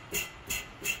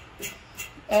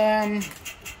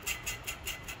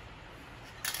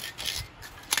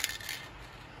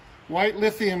 White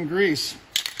lithium grease.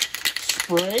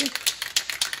 Spray.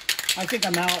 I think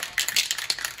I'm out.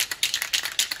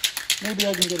 Maybe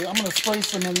I can get it. I'm going to spray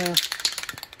some in there.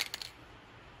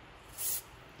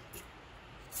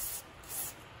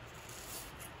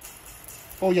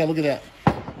 Oh yeah, look at that.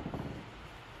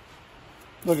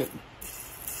 Look at.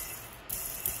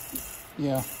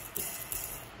 Yeah.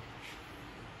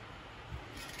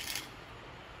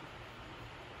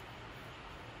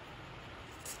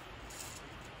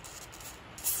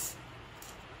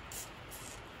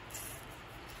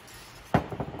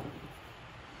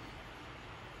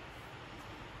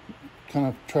 Kind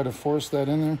of try to force that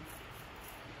in there.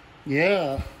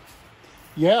 Yeah.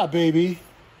 Yeah, baby.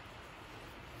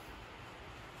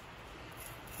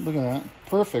 Look at that.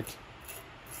 Perfect.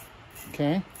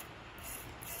 Okay.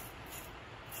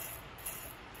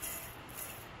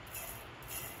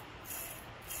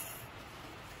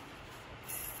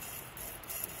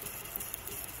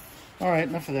 All right,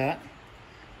 enough of that.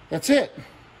 That's it.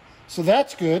 So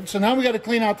that's good. So now we got to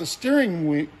clean out the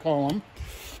steering column.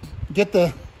 Get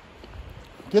the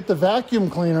vacuum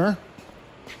cleaner.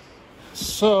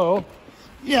 So,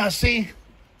 yeah, see,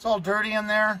 it's all dirty in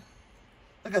there.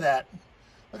 Look at that.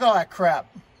 Look at all that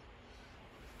crap.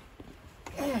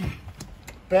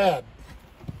 Bad.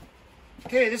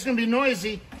 Okay, this is going to be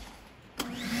noisy.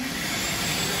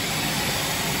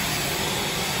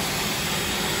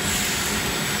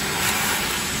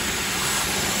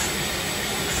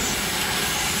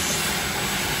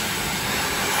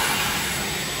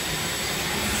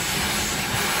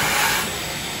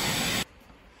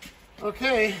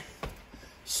 Okay,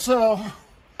 so,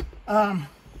 can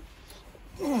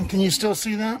you still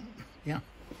see that? Yeah.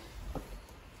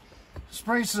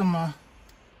 Spray some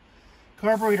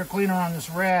carburetor cleaner on this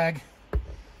rag,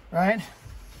 right?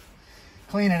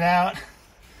 Clean it out.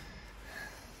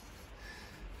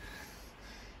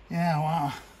 Yeah,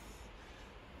 wow.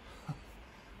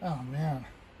 Oh man,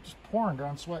 just pouring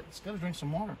down sweat. It's got to drink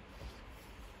some water.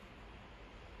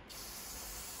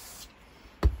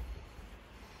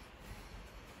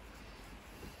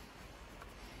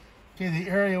 Okay,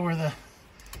 the area where the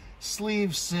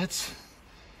sleeve sits,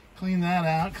 clean that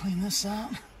out, clean this out,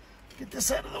 get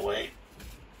this out of the way.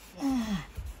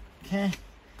 Okay.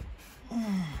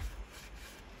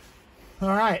 All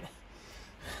right,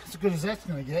 as good as that's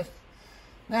gonna get.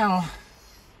 Now,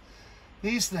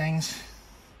 these things,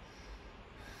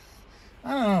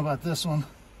 I don't know about this one.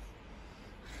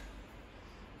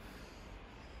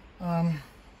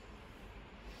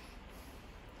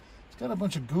 It's got a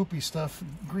bunch of goopy stuff,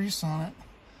 grease on it.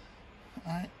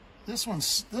 All right, this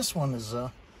one's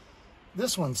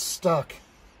stuck.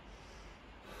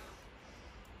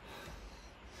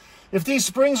 If these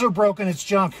springs are broken, it's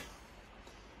junk.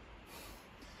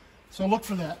 So look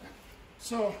for that.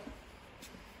 So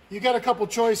you got a couple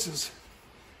choices.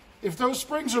 If those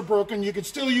springs are broken, you could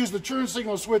still use the turn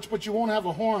signal switch, but you won't have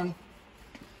a horn.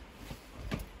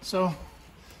 So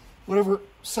whatever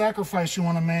sacrifice you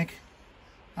want to make,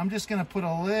 I'm just going to put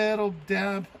a little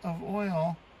dab of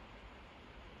oil.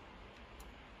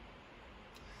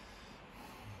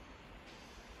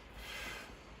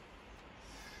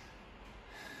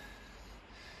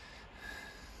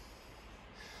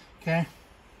 Okay,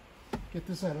 get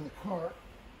this out of the car.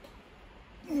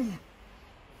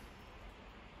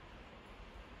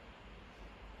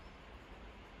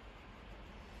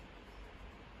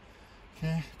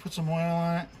 Okay, put some oil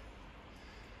on it.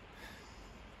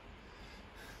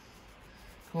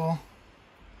 Cool.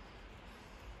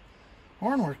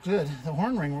 Horn worked good. The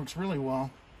horn ring works really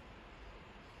well.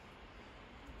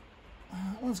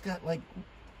 That one's got like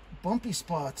bumpy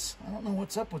spots. I don't know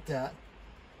what's up with that,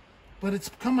 but it's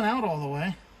coming out all the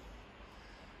way.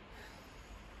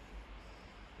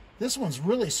 This one's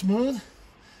really smooth.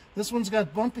 This one's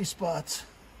got bumpy spots.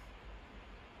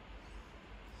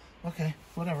 Okay,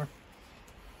 whatever.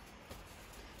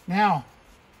 Now,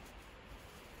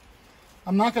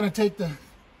 I'm not going to take the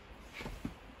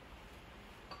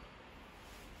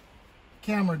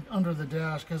camera under the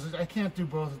dash because I can't do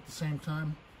both at the same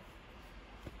time.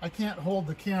 I can't hold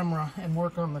the camera and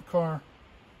work on the car.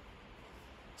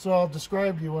 So I'll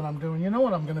describe to you what I'm doing. You know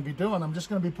what I'm going to be doing. I'm just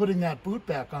going to be putting that boot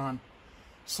back on.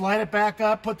 Slide it back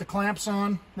up, put the clamps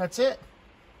on. That's it.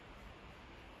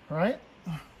 Right?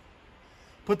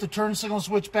 Put the turn signal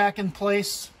switch back in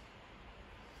place.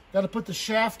 Got to put the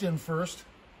shaft in first.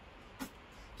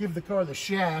 Give the car the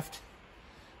shaft.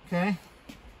 Okay?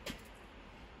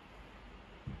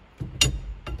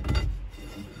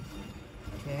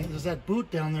 Okay, there's that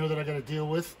boot down there that I got to deal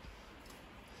with.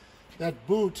 That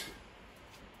boot.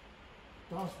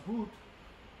 Das Boot.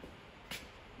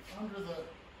 Under the...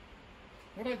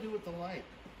 What do I do with the light?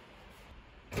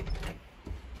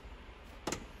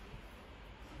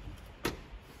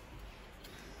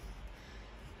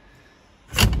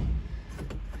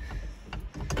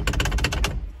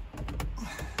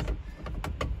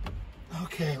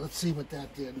 Okay, let's see what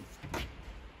that did.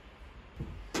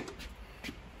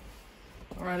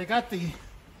 All right, I got the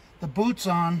boots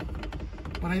on,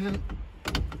 but I didn't...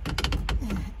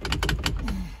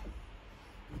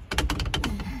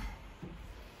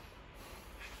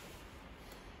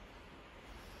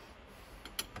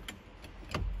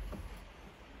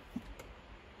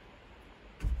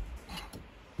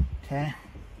 Okay.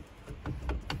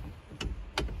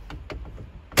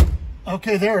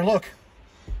 Okay, there, look.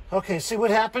 Okay, see what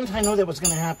happened? I know that was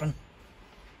going to happen.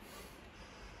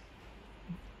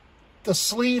 The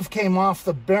sleeve came off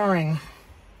the bearing.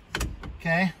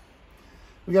 Okay.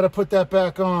 We got to put that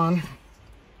back on.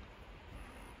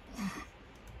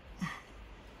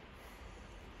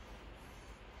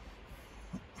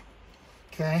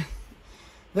 Okay.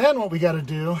 Then what we got to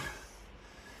do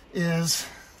is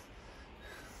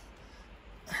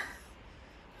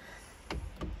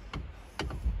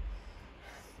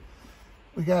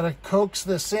we got to coax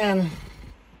this in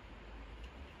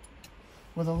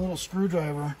with a little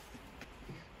screwdriver.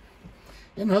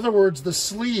 In other words, the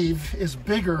sleeve is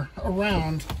bigger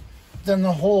around than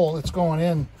the hole it's going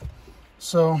in.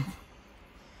 So,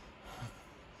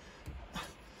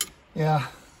 yeah,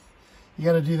 you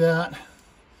got to do that.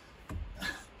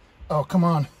 Oh, come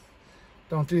on.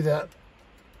 Don't do that.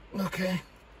 Okay.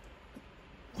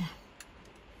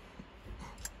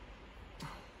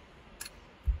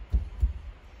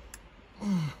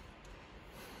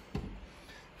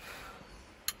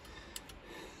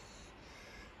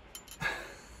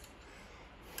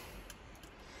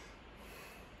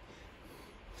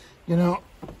 You know,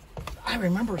 I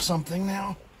remember something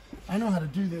now. I know how to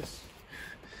do this.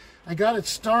 I got it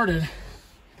started,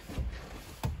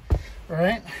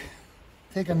 right?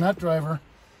 Take a nut driver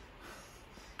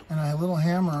and a little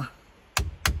hammer.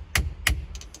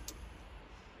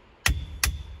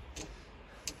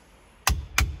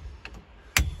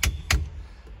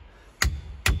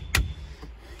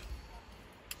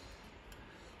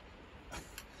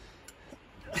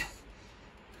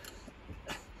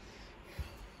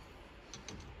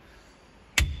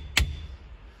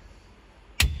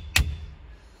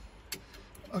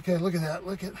 Okay, look at that.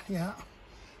 Look at, yeah.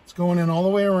 It's going in all the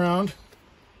way around.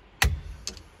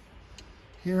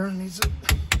 Here needs it.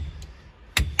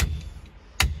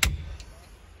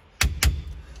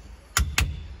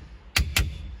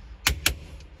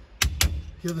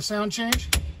 Hear the sound change?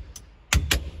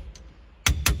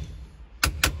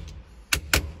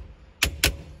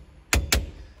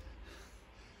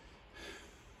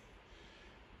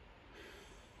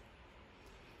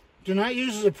 Do not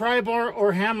use a pry bar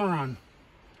or hammer-on.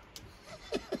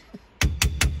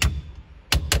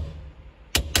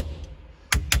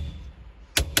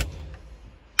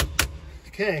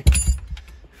 Okay.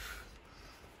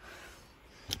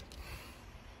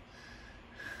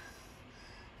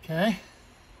 Okay.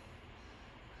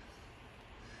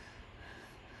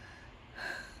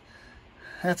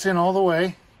 That's in all the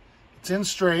way. It's in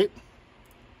straight.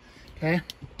 Okay.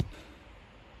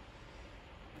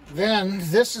 Then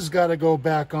this has got to go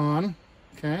back on.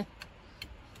 Okay.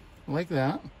 Like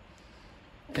that.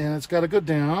 And it's got to go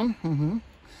down.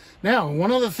 Now,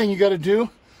 one other thing you got to do,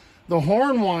 the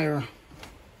horn wire.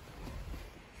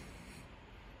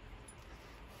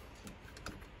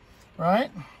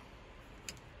 Right?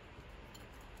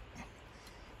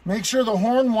 Make sure the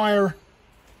horn wire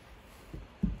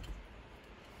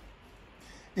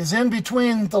is in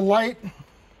between the light,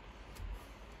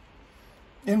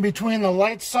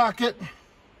 socket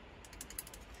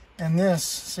and this.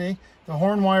 See, the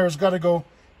horn wire has got to go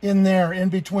in there, in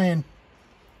between.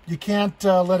 You can't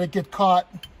let it get caught.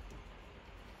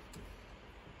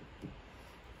 You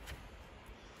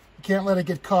can't let it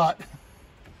get caught.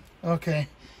 Okay,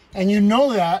 and you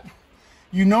know that.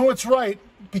 You know it's right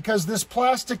because this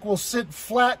plastic will sit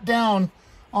flat down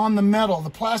on the metal, the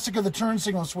plastic of the turn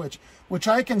signal switch, which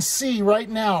I can see right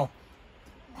now.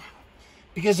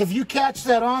 Because if you catch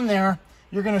that on there,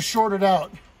 you're going to short it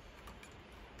out.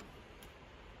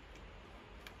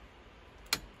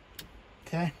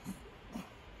 Okay.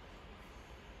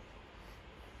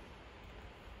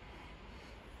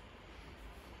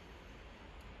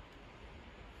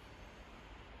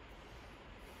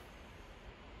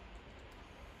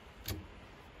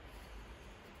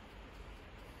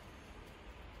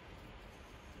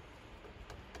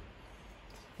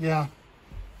 Yeah.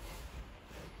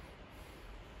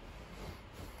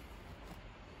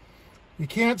 You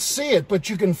can't see it,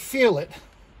 but you can feel it.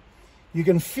 You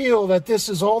can feel that this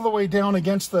is all the way down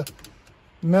against the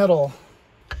metal.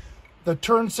 The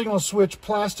turn signal switch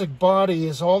plastic body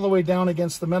is all the way down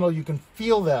against the metal. You can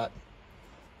feel that.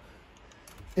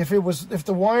 If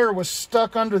the wire was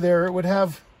stuck under there, it would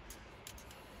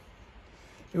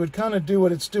kind of do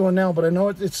what it's doing now, but I know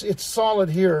it's solid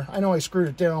here. I know I screwed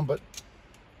it down, but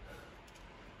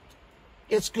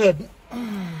it's good.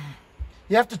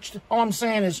 You have to, all I'm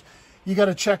saying is you got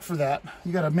to check for that.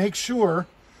 You got to make sure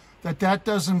that that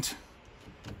doesn't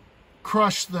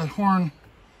crush the horn.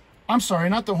 I'm sorry,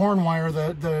 not the horn wire,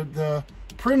 the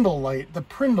Prindle light. The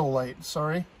Prindle light,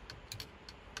 sorry.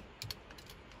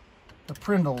 The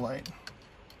Prindle light.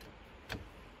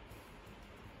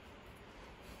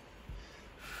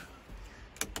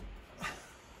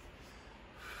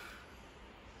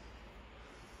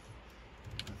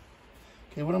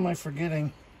 Okay, what am I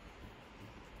forgetting?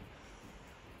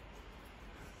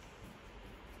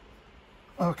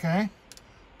 Okay.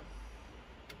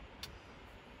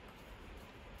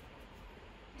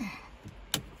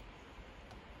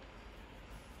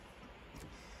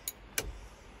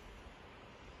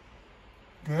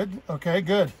 Good. Okay,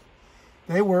 good.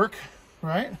 They work,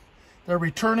 right? They're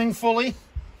returning fully.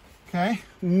 Okay.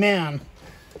 Man,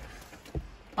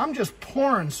 I'm just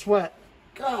pouring sweat.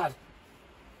 God.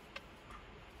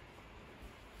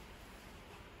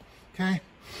 Okay.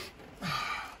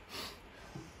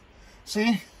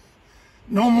 See?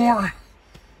 No more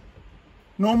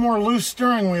loose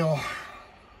steering wheel.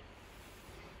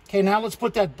 Okay, now let's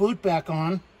put that boot back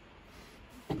on.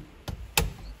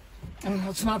 And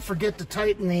let's not forget to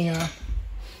tighten the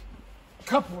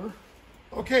coupler.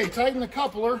 Okay, tighten the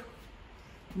coupler.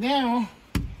 Now,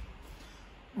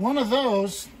 one of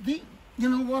those, you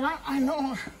know what, I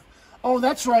know. Oh,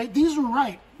 that's right, these are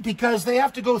right, because they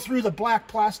have to go through the black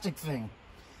plastic thing.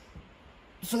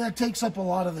 So that takes up a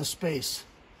lot of the space.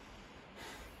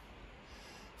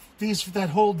 These that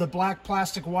hold the black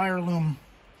plastic wire loom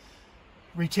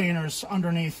retainers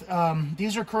underneath,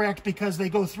 these are correct because they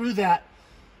go through that.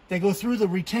 They go through the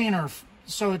retainer,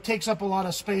 so it takes up a lot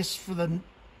of space for the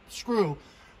screw,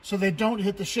 so they don't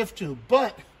hit the shift tube.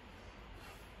 But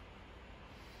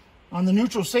on the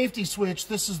neutral safety switch,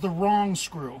 this is the wrong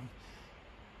screw.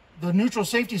 The neutral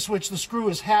safety switch, the screw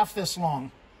is half this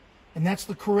long, and that's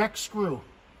the correct screw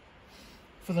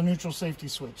for the neutral safety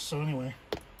switch. So anyway.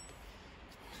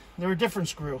 they're a different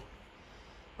screw.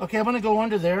 Okay, I'm gonna go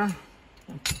under there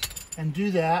and do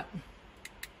that.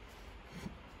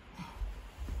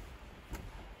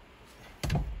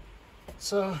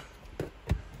 So,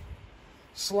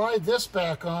 slide this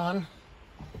back on.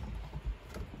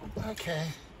 Okay.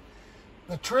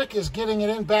 The trick is getting it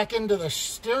in back into the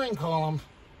steering column.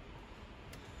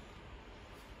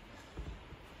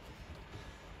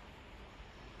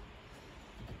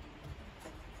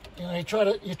 You know, you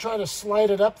try to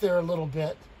slide it up there a little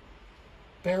bit.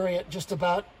 Bury it just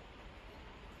about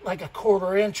like a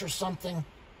 1/4 inch or something.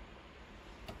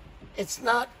 It's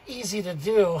not easy to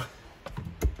do.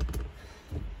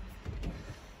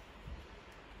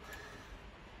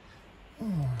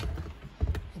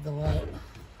 The light.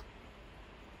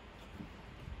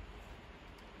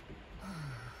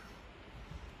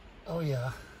 Oh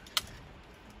yeah.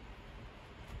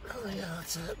 Oh yeah,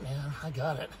 that's it, man. I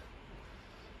got it.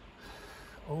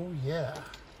 Oh yeah.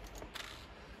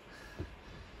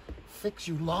 Fix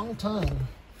you long time.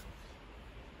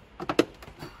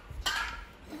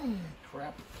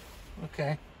 Crap.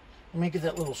 Okay. Let me get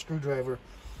that little screwdriver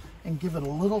and give it a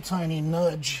little tiny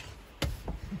nudge.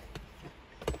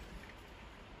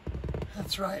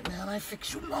 That's right, man. I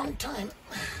fix you long time.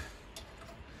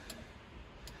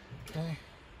 Okay.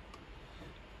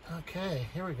 Okay,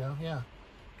 here we go. Yeah.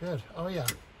 Good. Oh yeah.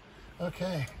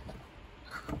 Okay.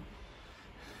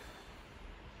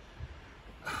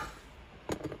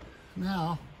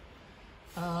 Now,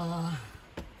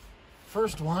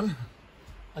 first one,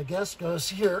 I guess, goes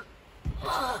here.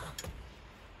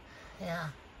 Yeah.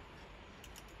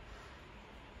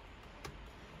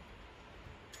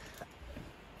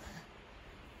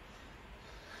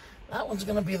 That one's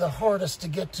going to be the hardest to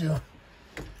get to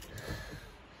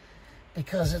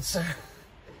because it's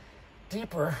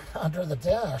deeper under the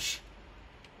dash.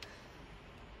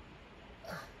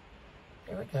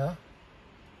 Here we go.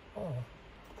 Oh.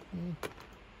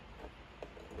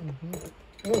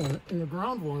 Oh, and the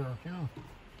ground wire, yeah.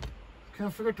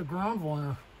 Can't forget the ground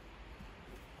wire.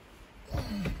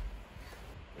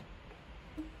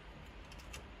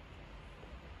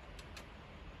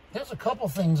 There's a couple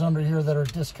things under here that are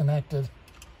disconnected.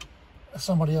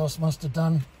 Somebody else must have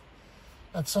done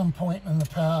at some point in the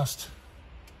past.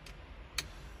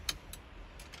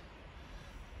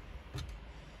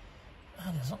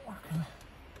 That isn't working.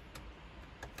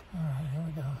 All right, here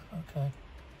we go. Okay.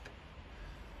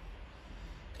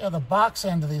 Yeah, the box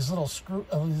end of these little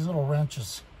these little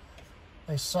wrenches,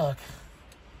 they suck.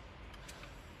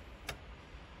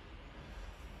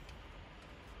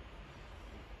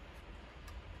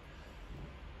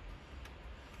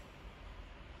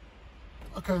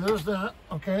 Okay, there's that.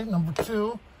 Okay, number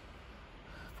 2.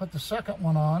 Put the second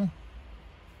one on.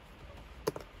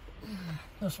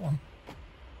 This one.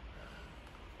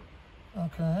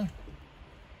 Okay.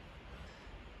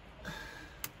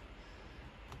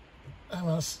 I'm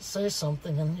going to say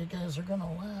something and you guys are going to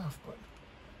laugh, but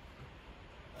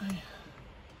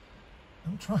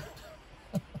I'm trying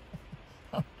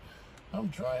I'm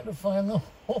trying to find the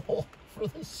hole for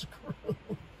the screw.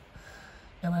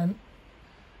 And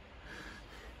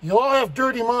you all have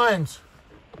dirty minds.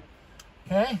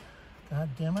 Okay? God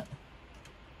damn it.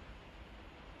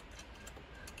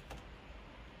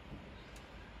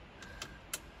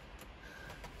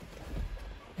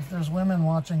 If there's women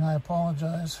watching, I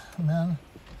apologize. Men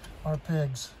are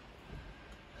pigs.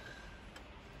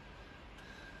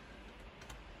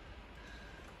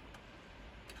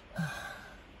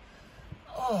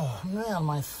 Oh man,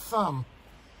 my thumb.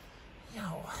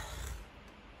 Yo.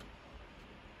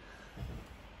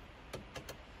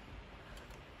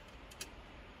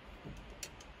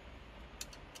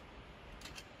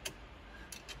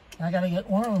 I gotta get,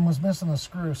 one of them was missing a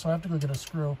screw, so I have to go get a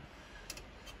screw.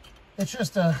 It's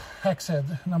just a hex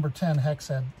head, number 10 hex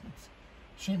head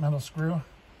sheet metal screw.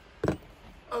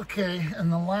 Okay,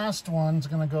 and the last one's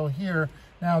gonna go here.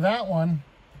 Now that one,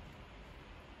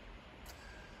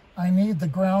 I need the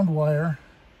ground wire.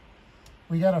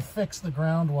 We gotta fix the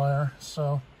ground wire,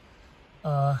 so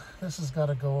this has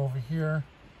gotta go over here.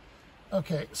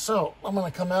 Okay, so I'm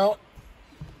gonna come out.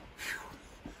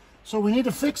 So we need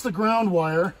to fix the ground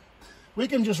wire. We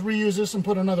can just reuse this and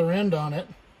put another end on it.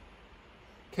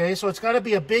 Okay, so it's got to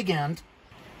be a big end.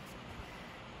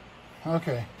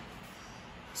 Okay,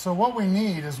 so what we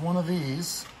need is one of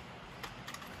these.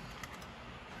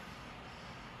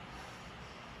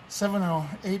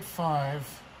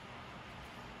 7085.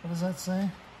 What does that say?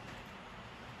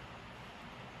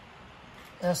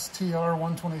 STR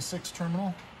 126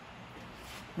 terminal.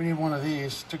 We need one of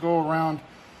these to go around.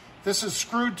 This is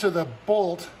screwed to the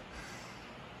bolt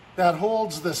that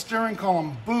holds the steering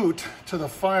column boot to the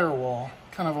firewall.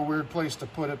 Kind of a weird place to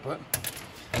put it, but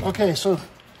okay, so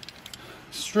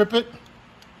strip it,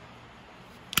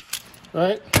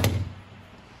 right?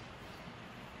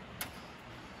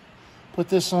 Put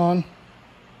this on,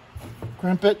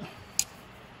 crimp it.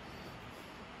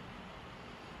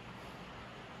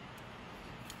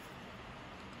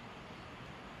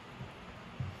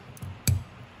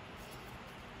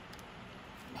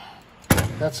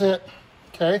 That's it,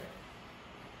 okay?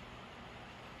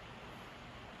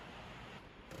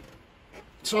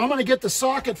 So I'm gonna get the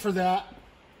socket for that.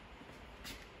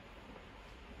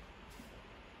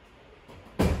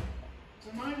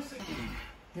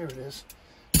 Here it is.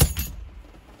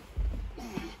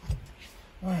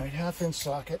 All right, 1/2 inch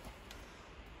socket.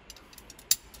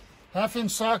 1/2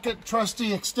 inch socket,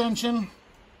 trusty extension.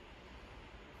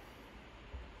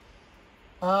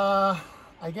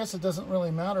 I guess it doesn't really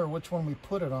matter which one we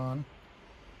put it on.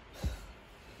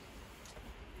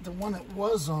 The one it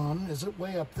was on, is it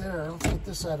way up there? Let's get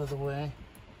this out of the way.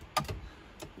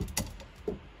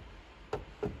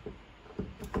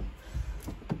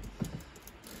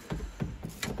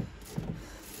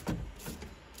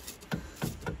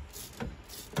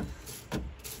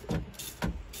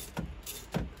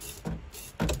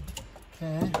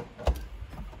 Okay.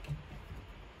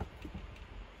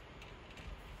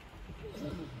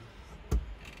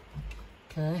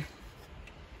 Okay.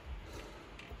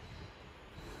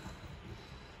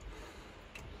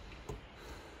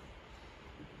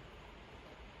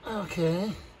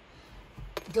 Okay.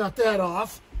 Got that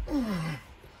off.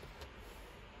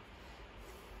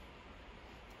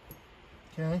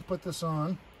 Okay, put this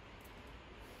on.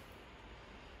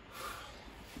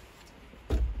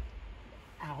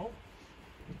 Ow.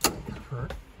 That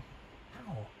hurt.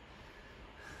 Ow.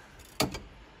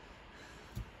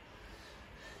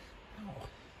 Ow.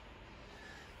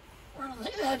 Right on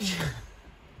the edge.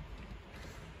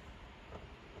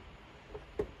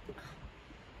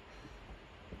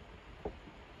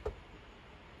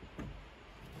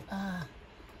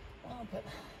 Well, but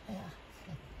yeah.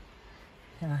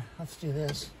 Here, let's do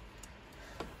this.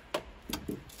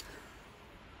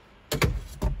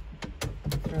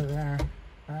 Through there,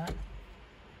 right?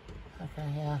 Okay,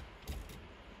 yeah.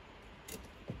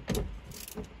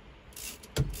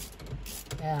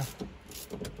 Yeah.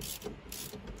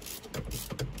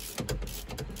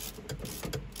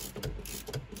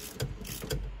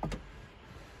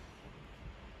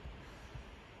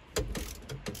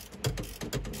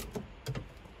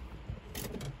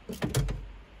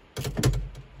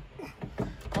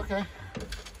 Okay.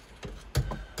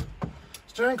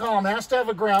 Steering column has to have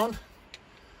a ground.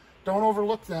 Don't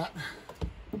overlook that.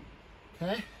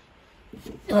 Okay.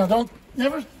 Don't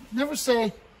never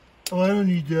say, "Oh, I don't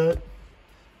need that."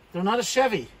 They're not a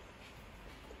Chevy.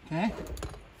 Okay.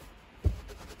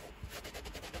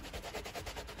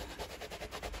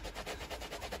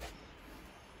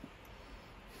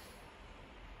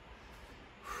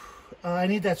 I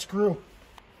need that screw.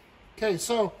 Okay,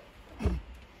 so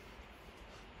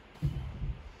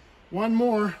one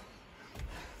more.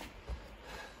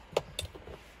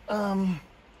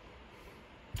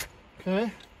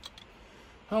 Okay.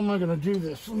 How am I going to do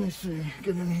this? Let me see.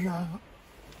 Get in here.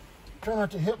 Try not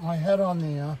to hit my head on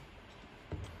the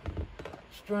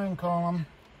steering column.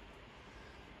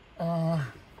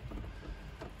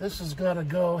 This has got to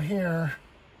go here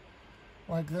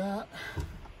like that.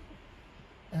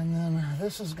 And then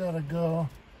this has got to go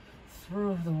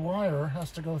through the wire.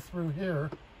 Has to go through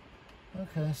here.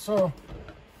 Okay, so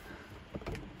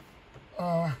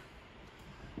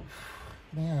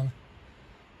man,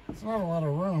 it's not a lot of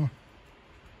room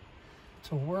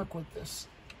to work with this.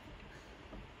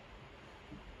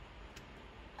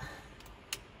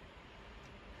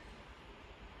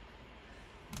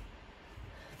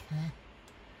 Okay.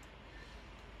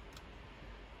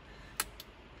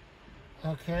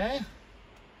 Okay.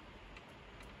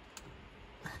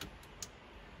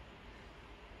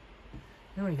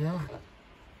 Here we go.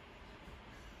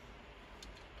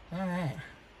 All right.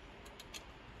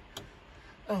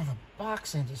 Oh, the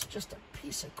box end is just a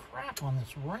piece of crap on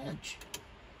this wrench.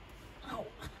 Ow.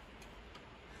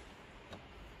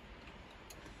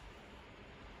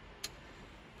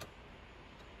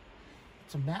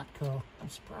 It's a Matco. I'm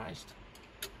surprised.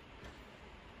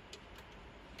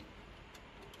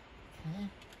 Okay.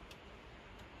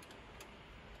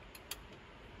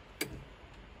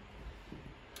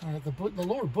 All right, the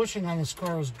lower bushing on this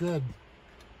car is good.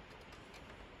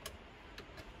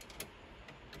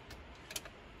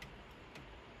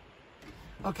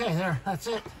 Okay, there, that's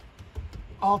it.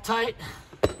 All tight.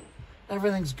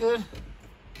 Everything's good.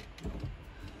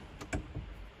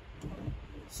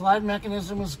 Slide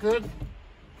mechanism is good.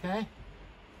 Okay.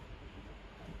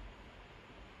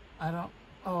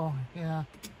 Oh, yeah.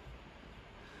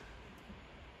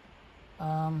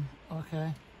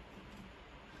 Okay.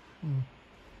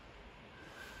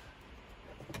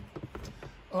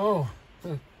 Oh,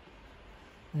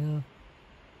 yeah.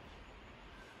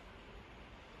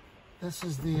 This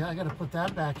is I gotta put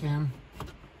that back in.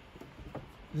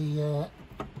 The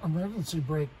emergency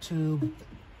brake tube.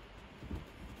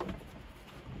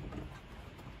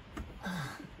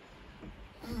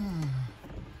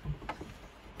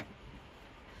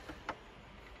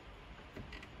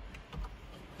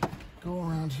 Go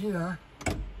around here.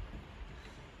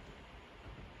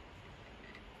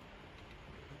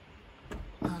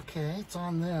 Okay, it's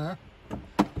on there.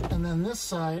 And then this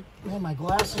side, man, my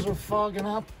glasses are fogging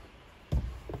up.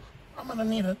 I'm gonna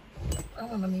need a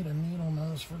needle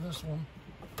nose for this one.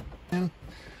 And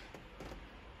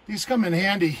these come in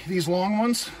handy, these long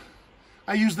ones.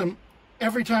 I use them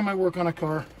every time I work on a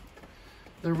car.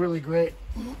 They're really great.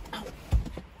 Ow.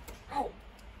 Ow.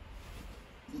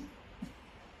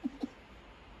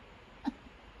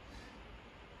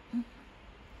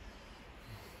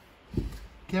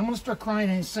 Okay, I'm gonna start crying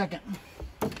in a second.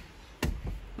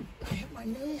 I hit my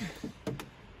knee.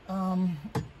 Oh,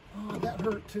 that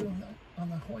hurt too on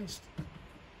the hoist.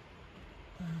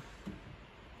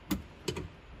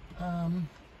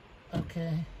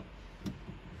 Okay.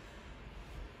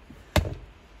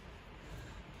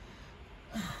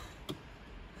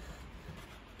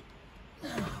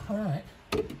 All right,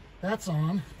 that's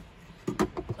on.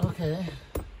 Okay,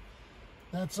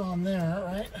 that's on there,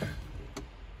 right?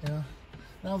 Yeah.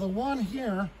 Now the one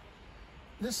here,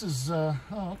 this is, oh,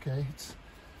 okay, it's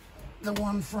the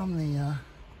one from the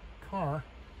car.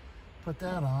 Put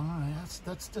that on. All right,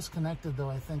 that's disconnected though,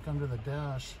 I think, under the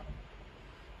dash.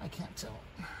 I can't tell.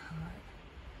 All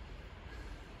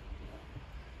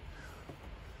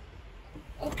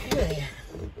right. Okay.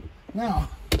 Now,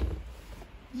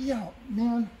 yeah,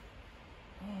 man.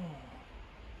 Oh.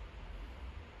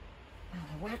 I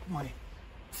whacked my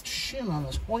shin on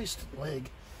this hoist leg.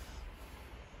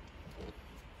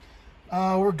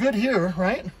 We're good here,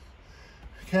 right?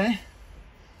 Okay.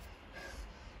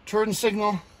 Turn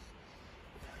signal.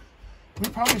 We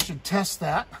probably should test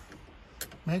that.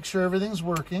 Make sure everything's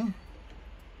working.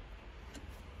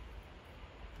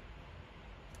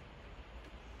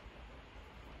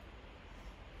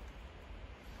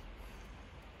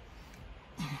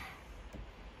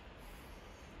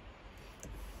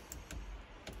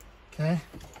 Okay.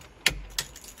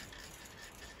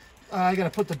 I gotta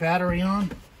put the battery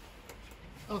on.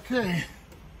 Okay.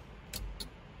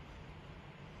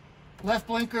 Left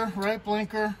blinker, right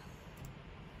blinker.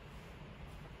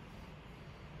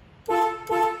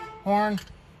 Horn.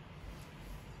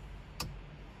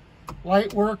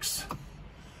 Light works.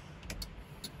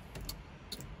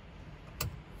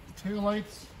 Tail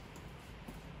lights.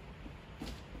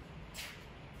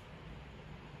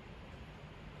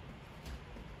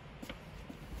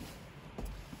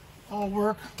 All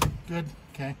work. Good.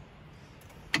 Okay.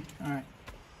 All right.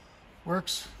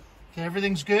 Works. Okay,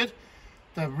 everything's good.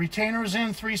 The retainer's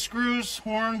in, 3 screws,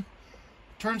 horn,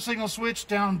 turn signal switch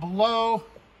down below.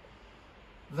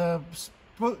 The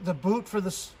boot for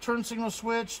the turn signal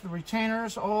switch, the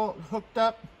retainers all hooked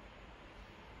up.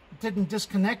 Didn't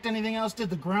disconnect anything else, did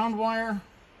the ground wire.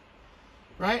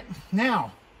 Right?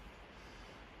 Now,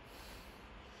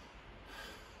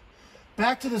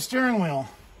 back to the steering wheel.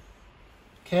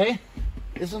 Okay?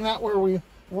 Isn't that where we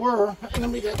were? And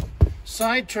then we got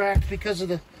sidetracked because of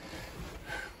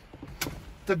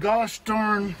the gosh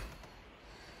darn,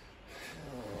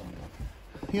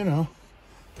 you know.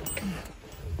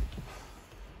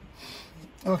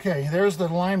 Okay, there's the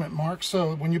alignment mark.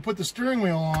 So when you put the steering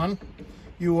wheel on,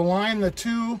 you align the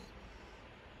 2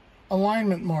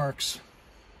 alignment marks.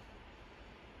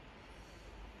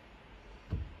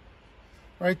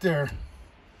 Right there.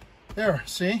 There,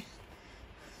 see?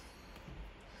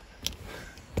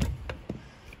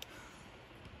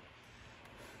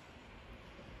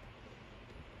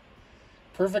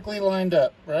 Perfectly lined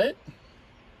up, right?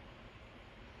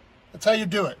 That's how you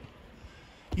do it.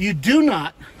 You do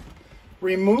not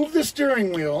remove the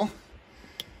steering wheel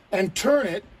and turn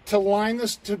it to line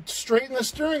this, to straighten the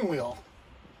steering wheel.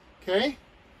 Okay?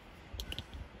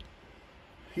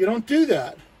 You don't do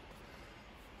that.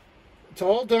 It's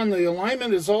all done, the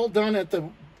alignment is all done at the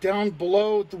down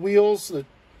below the wheels, the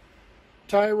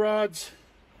tie rods.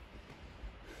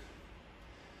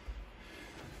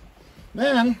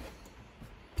 Then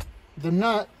the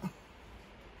nut,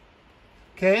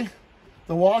 okay,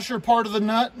 the washer part of the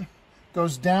nut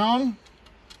goes down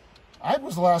I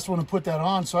was the last one to put that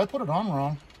on, so I put it on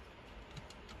wrong.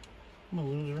 I'm a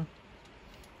loser.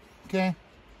 Okay.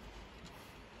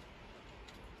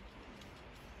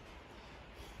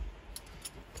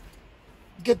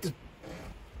 Get the,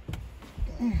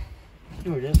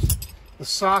 here it is, the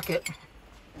socket.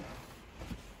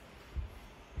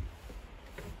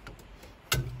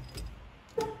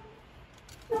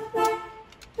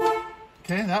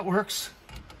 Okay, that works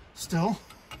still.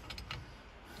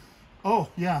 Oh,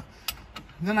 yeah.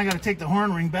 Then I got to take the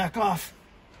horn ring back off.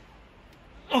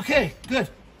 Okay, good.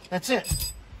 That's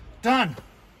it. Done.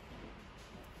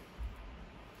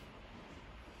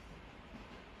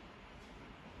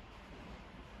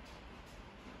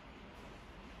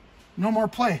 No more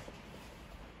play.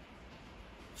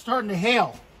 Starting to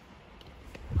hail,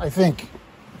 I think.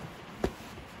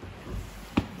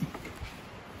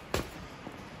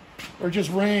 Or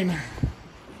just rain.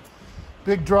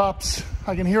 Big drops.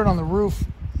 I can hear it on the roof.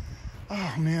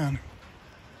 Oh, man.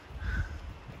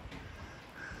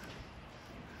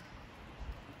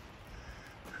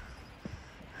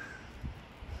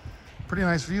 Pretty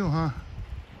nice view, huh?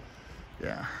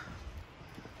 Yeah.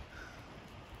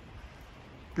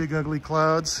 Big ugly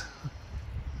clouds.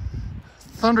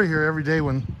 Thunder here every day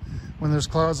when there's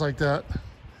clouds like that.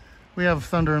 We have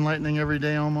thunder and lightning every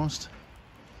day almost.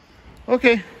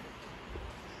 Okay.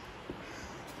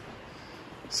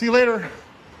 See you later.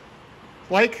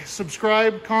 Like,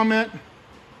 subscribe, comment.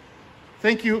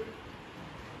 Thank you.